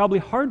and there's probably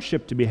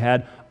hardship to be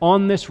had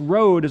on this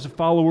road as a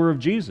follower of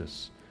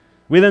Jesus.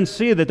 We then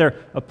see that they're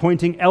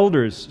appointing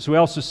elders. So we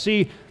also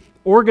see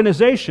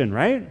organization,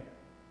 right?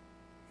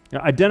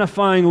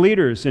 Identifying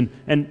leaders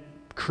and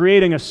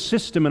creating a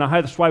system and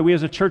that's why we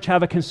as a church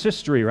have a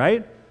consistory,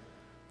 right?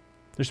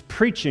 There's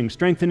preaching,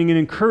 strengthening and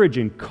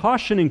encouraging,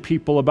 cautioning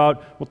people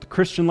about what the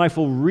Christian life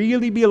will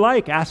really be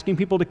like, asking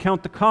people to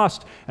count the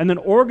cost, and then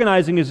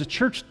organizing as a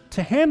church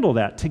to handle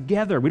that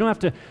together. We don't have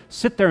to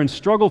sit there and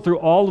struggle through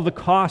all of the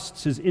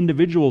costs as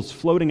individuals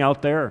floating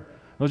out there.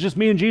 It was just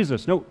me and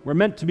Jesus. No, we're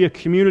meant to be a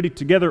community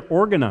together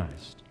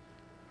organized.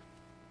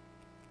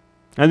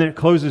 And then it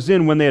closes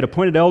in when they had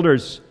appointed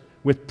elders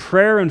with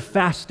prayer and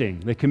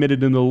fasting, they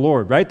committed in the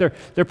Lord, right?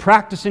 They're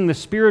practicing the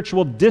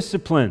spiritual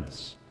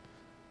disciplines.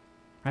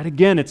 Right?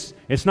 Again, it's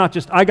not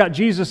just, I got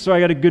Jesus, so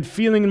I got a good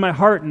feeling in my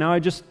heart, and now I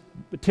just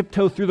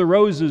tiptoe through the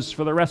roses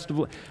for the rest of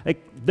life.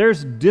 Like,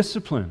 there's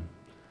discipline.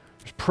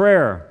 There's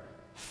prayer,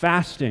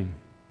 fasting.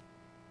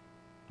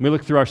 When we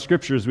look through our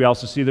scriptures, we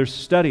also see there's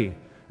study.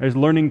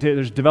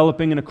 There's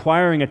developing and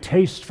acquiring a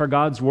taste for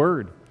God's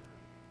Word.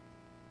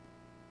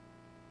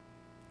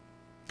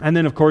 And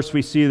then, of course,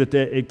 we see that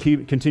it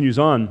continues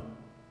on.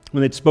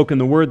 When they'd spoken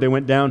the Word, they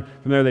went down.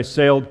 From there, they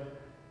sailed.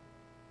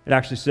 It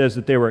actually says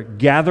that they were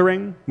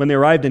gathering. When they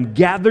arrived and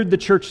gathered the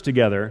church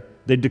together,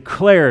 they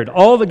declared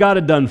all that God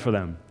had done for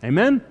them.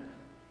 Amen?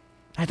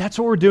 And that's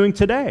what we're doing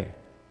today.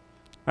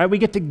 Right? We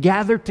get to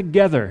gather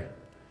together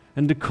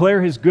and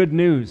declare His good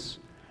news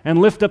and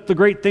lift up the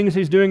great things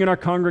He's doing in our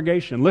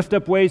congregation. Lift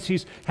up ways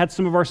He's had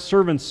some of our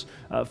servants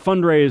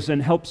fundraise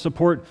and help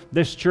support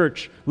this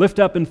church. Lift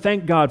up and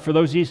thank God for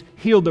those He's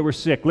healed that were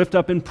sick. Lift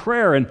up in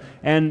prayer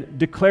and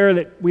declare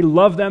that we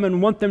love them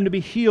and want them to be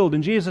healed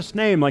in Jesus'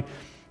 name. Like,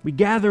 we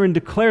gather and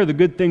declare the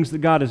good things that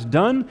God has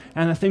done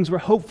and the things we're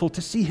hopeful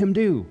to see Him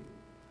do.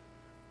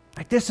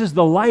 Like, this is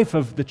the life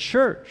of the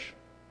church.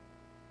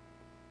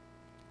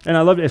 And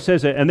I love it. It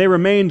says it, and they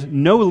remained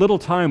no little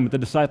time with the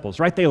disciples,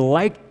 right? They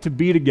liked to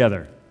be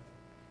together.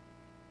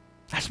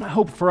 That's my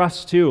hope for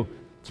us too.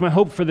 It's my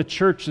hope for the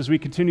church as we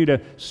continue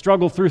to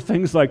struggle through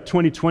things like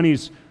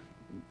 2020's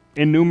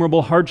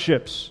innumerable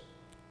hardships.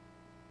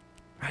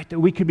 Right? That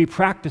we could be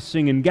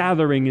practicing and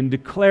gathering and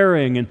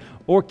declaring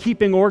or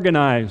keeping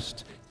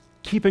organized,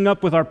 keeping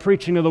up with our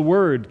preaching of the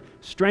Word,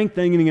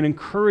 strengthening and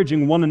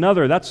encouraging one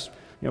another. That's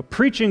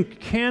preaching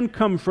can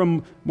come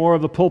from more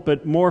of the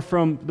pulpit, more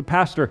from the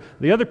pastor.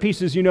 The other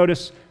pieces, you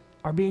notice,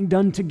 are being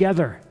done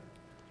together.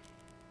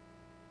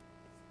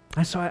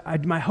 And so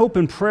my hope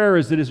and prayer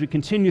is that as we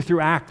continue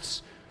through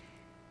Acts,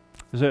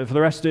 for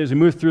the rest of it, as we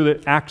move through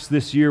the Acts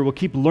this year, we'll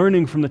keep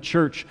learning from the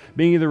church,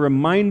 being either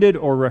reminded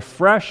or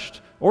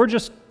refreshed, or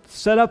just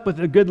set up with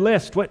a good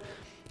list.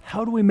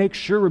 How do we make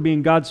sure we're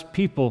being God's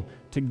people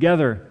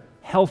together,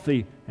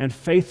 healthy and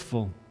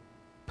faithful,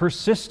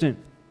 persistent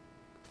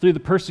through the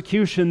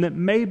persecution that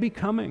may be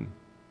coming?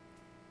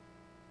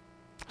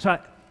 So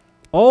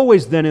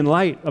always then in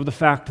light of the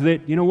fact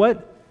that,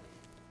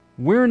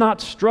 we're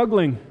not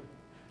struggling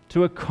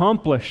to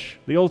accomplish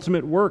the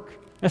ultimate work.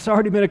 It's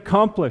already been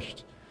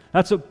accomplished.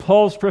 That's what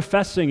Paul's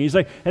professing. He's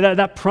like,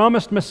 that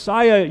promised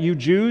Messiah, you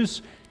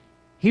Jews,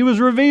 he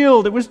was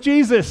revealed. It was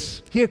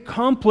Jesus. He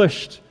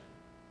accomplished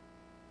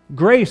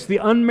grace, the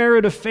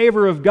unmerited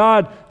favor of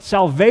God.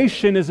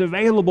 Salvation is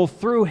available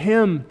through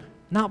him,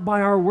 not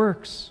by our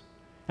works.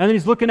 And then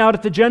he's looking out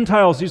at the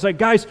Gentiles. He's like,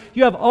 guys,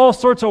 you have all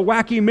sorts of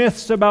wacky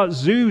myths about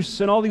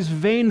Zeus and all these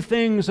vain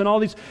things and all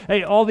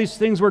these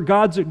things where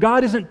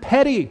God isn't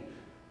petty.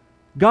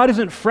 God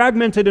isn't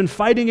fragmented and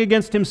fighting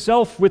against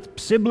himself with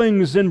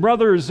siblings and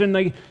brothers.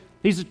 And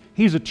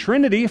he's a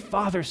Trinity,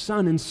 Father,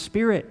 Son, and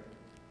Spirit.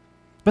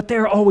 But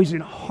they're always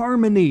in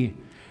harmony.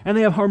 And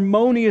they have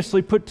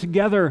harmoniously put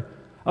together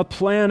a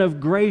plan of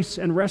grace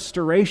and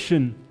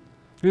restoration.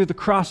 Through the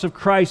cross of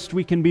Christ,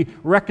 we can be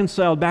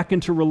reconciled back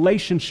into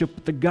relationship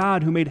with the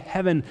God who made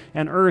heaven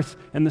and earth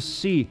and the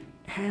sea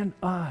and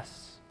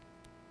us.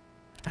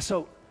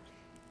 So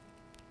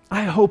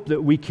I hope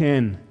that we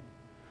can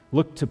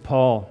look to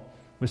Paul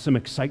with some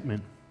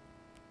excitement.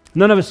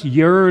 None of us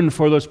yearn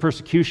for those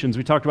persecutions.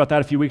 We talked about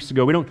that a few weeks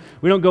ago.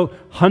 We don't go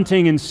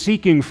hunting and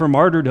seeking for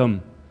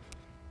martyrdom.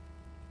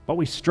 But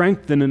we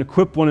strengthen and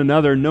equip one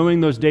another, knowing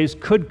those days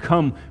could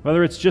come,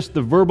 whether it's just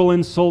the verbal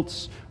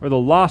insults or the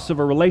loss of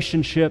a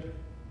relationship,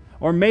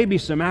 or maybe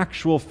some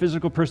actual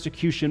physical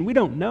persecution. We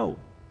don't know.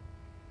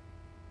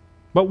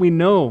 But we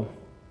know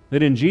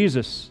that in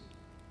Jesus,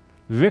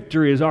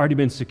 victory has already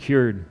been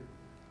secured.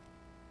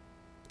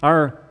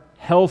 Our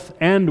health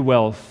and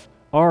wealth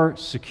are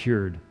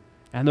secured,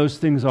 and those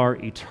things are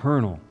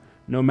eternal,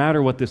 no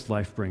matter what this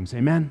life brings.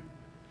 Amen?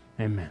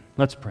 Amen.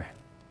 Let's pray.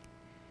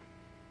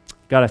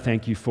 God, I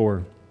thank you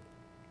for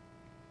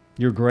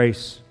your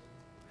grace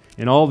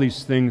in all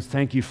these things.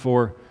 Thank you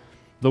for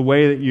the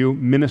way that you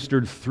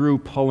ministered through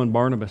Paul and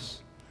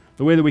Barnabas,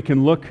 the way that we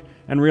can look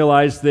and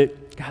realize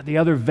that, God, the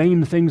other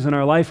vain things in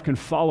our life can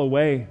fall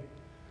away.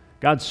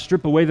 God,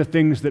 strip away the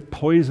things that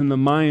poison the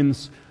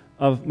minds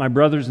of my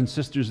brothers and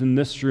sisters in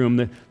this room,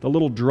 the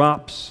little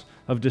drops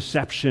of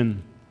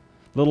deception,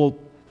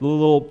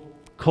 little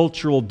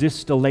cultural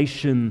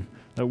distillation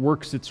that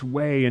works its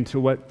way into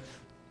what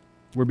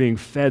we're being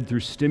fed through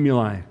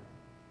stimuli.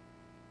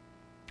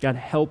 God,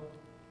 help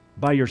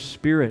by your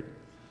Spirit.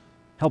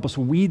 Help us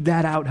weed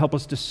that out. Help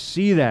us to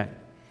see that.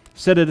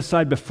 Set it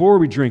aside before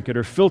we drink it,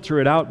 or filter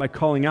it out by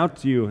calling out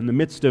to you in the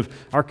midst of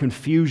our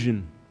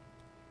confusion.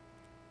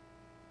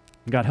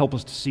 God, help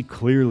us to see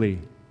clearly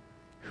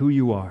who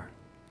you are.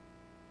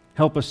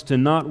 Help us to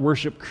not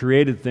worship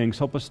created things.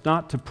 Help us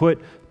not to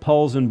put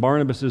Paul's and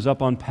Barnabas's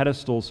up on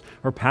pedestals,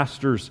 or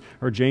pastors,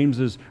 or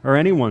James's, or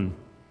anyone.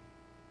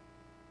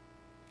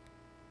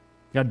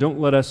 God, don't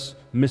let us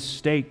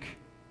mistake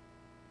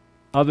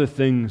other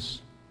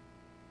things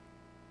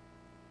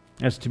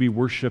as to be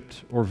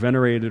worshiped or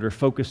venerated or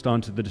focused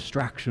on to the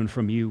distraction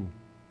from you.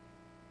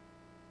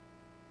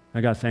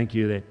 I God, thank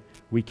you that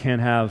we can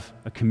have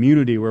a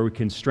community where we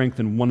can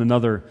strengthen one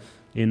another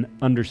in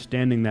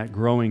understanding that,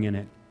 growing in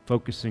it,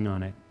 focusing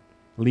on it,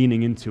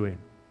 leaning into it.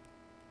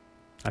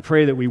 I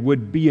pray that we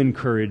would be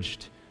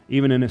encouraged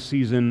even in a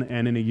season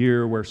and in a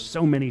year where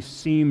so many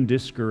seem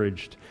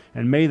discouraged.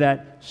 And may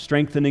that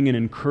strengthening and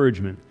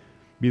encouragement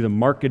be the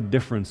marked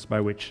difference by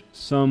which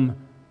some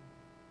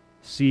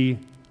see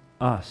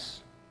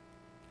us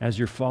as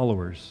your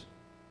followers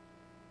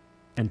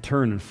and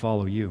turn and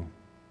follow you.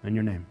 In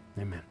your name,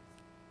 amen.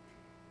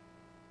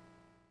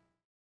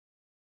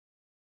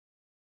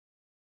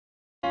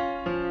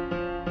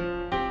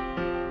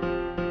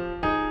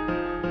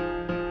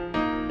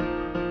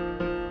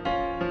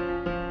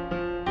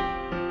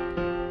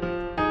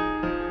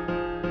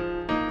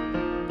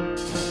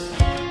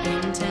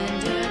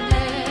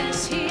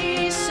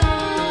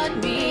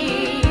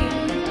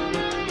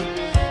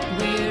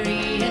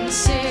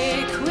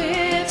 Sick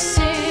with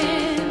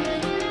sin,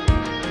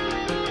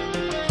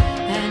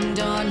 and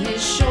on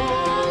his shoulders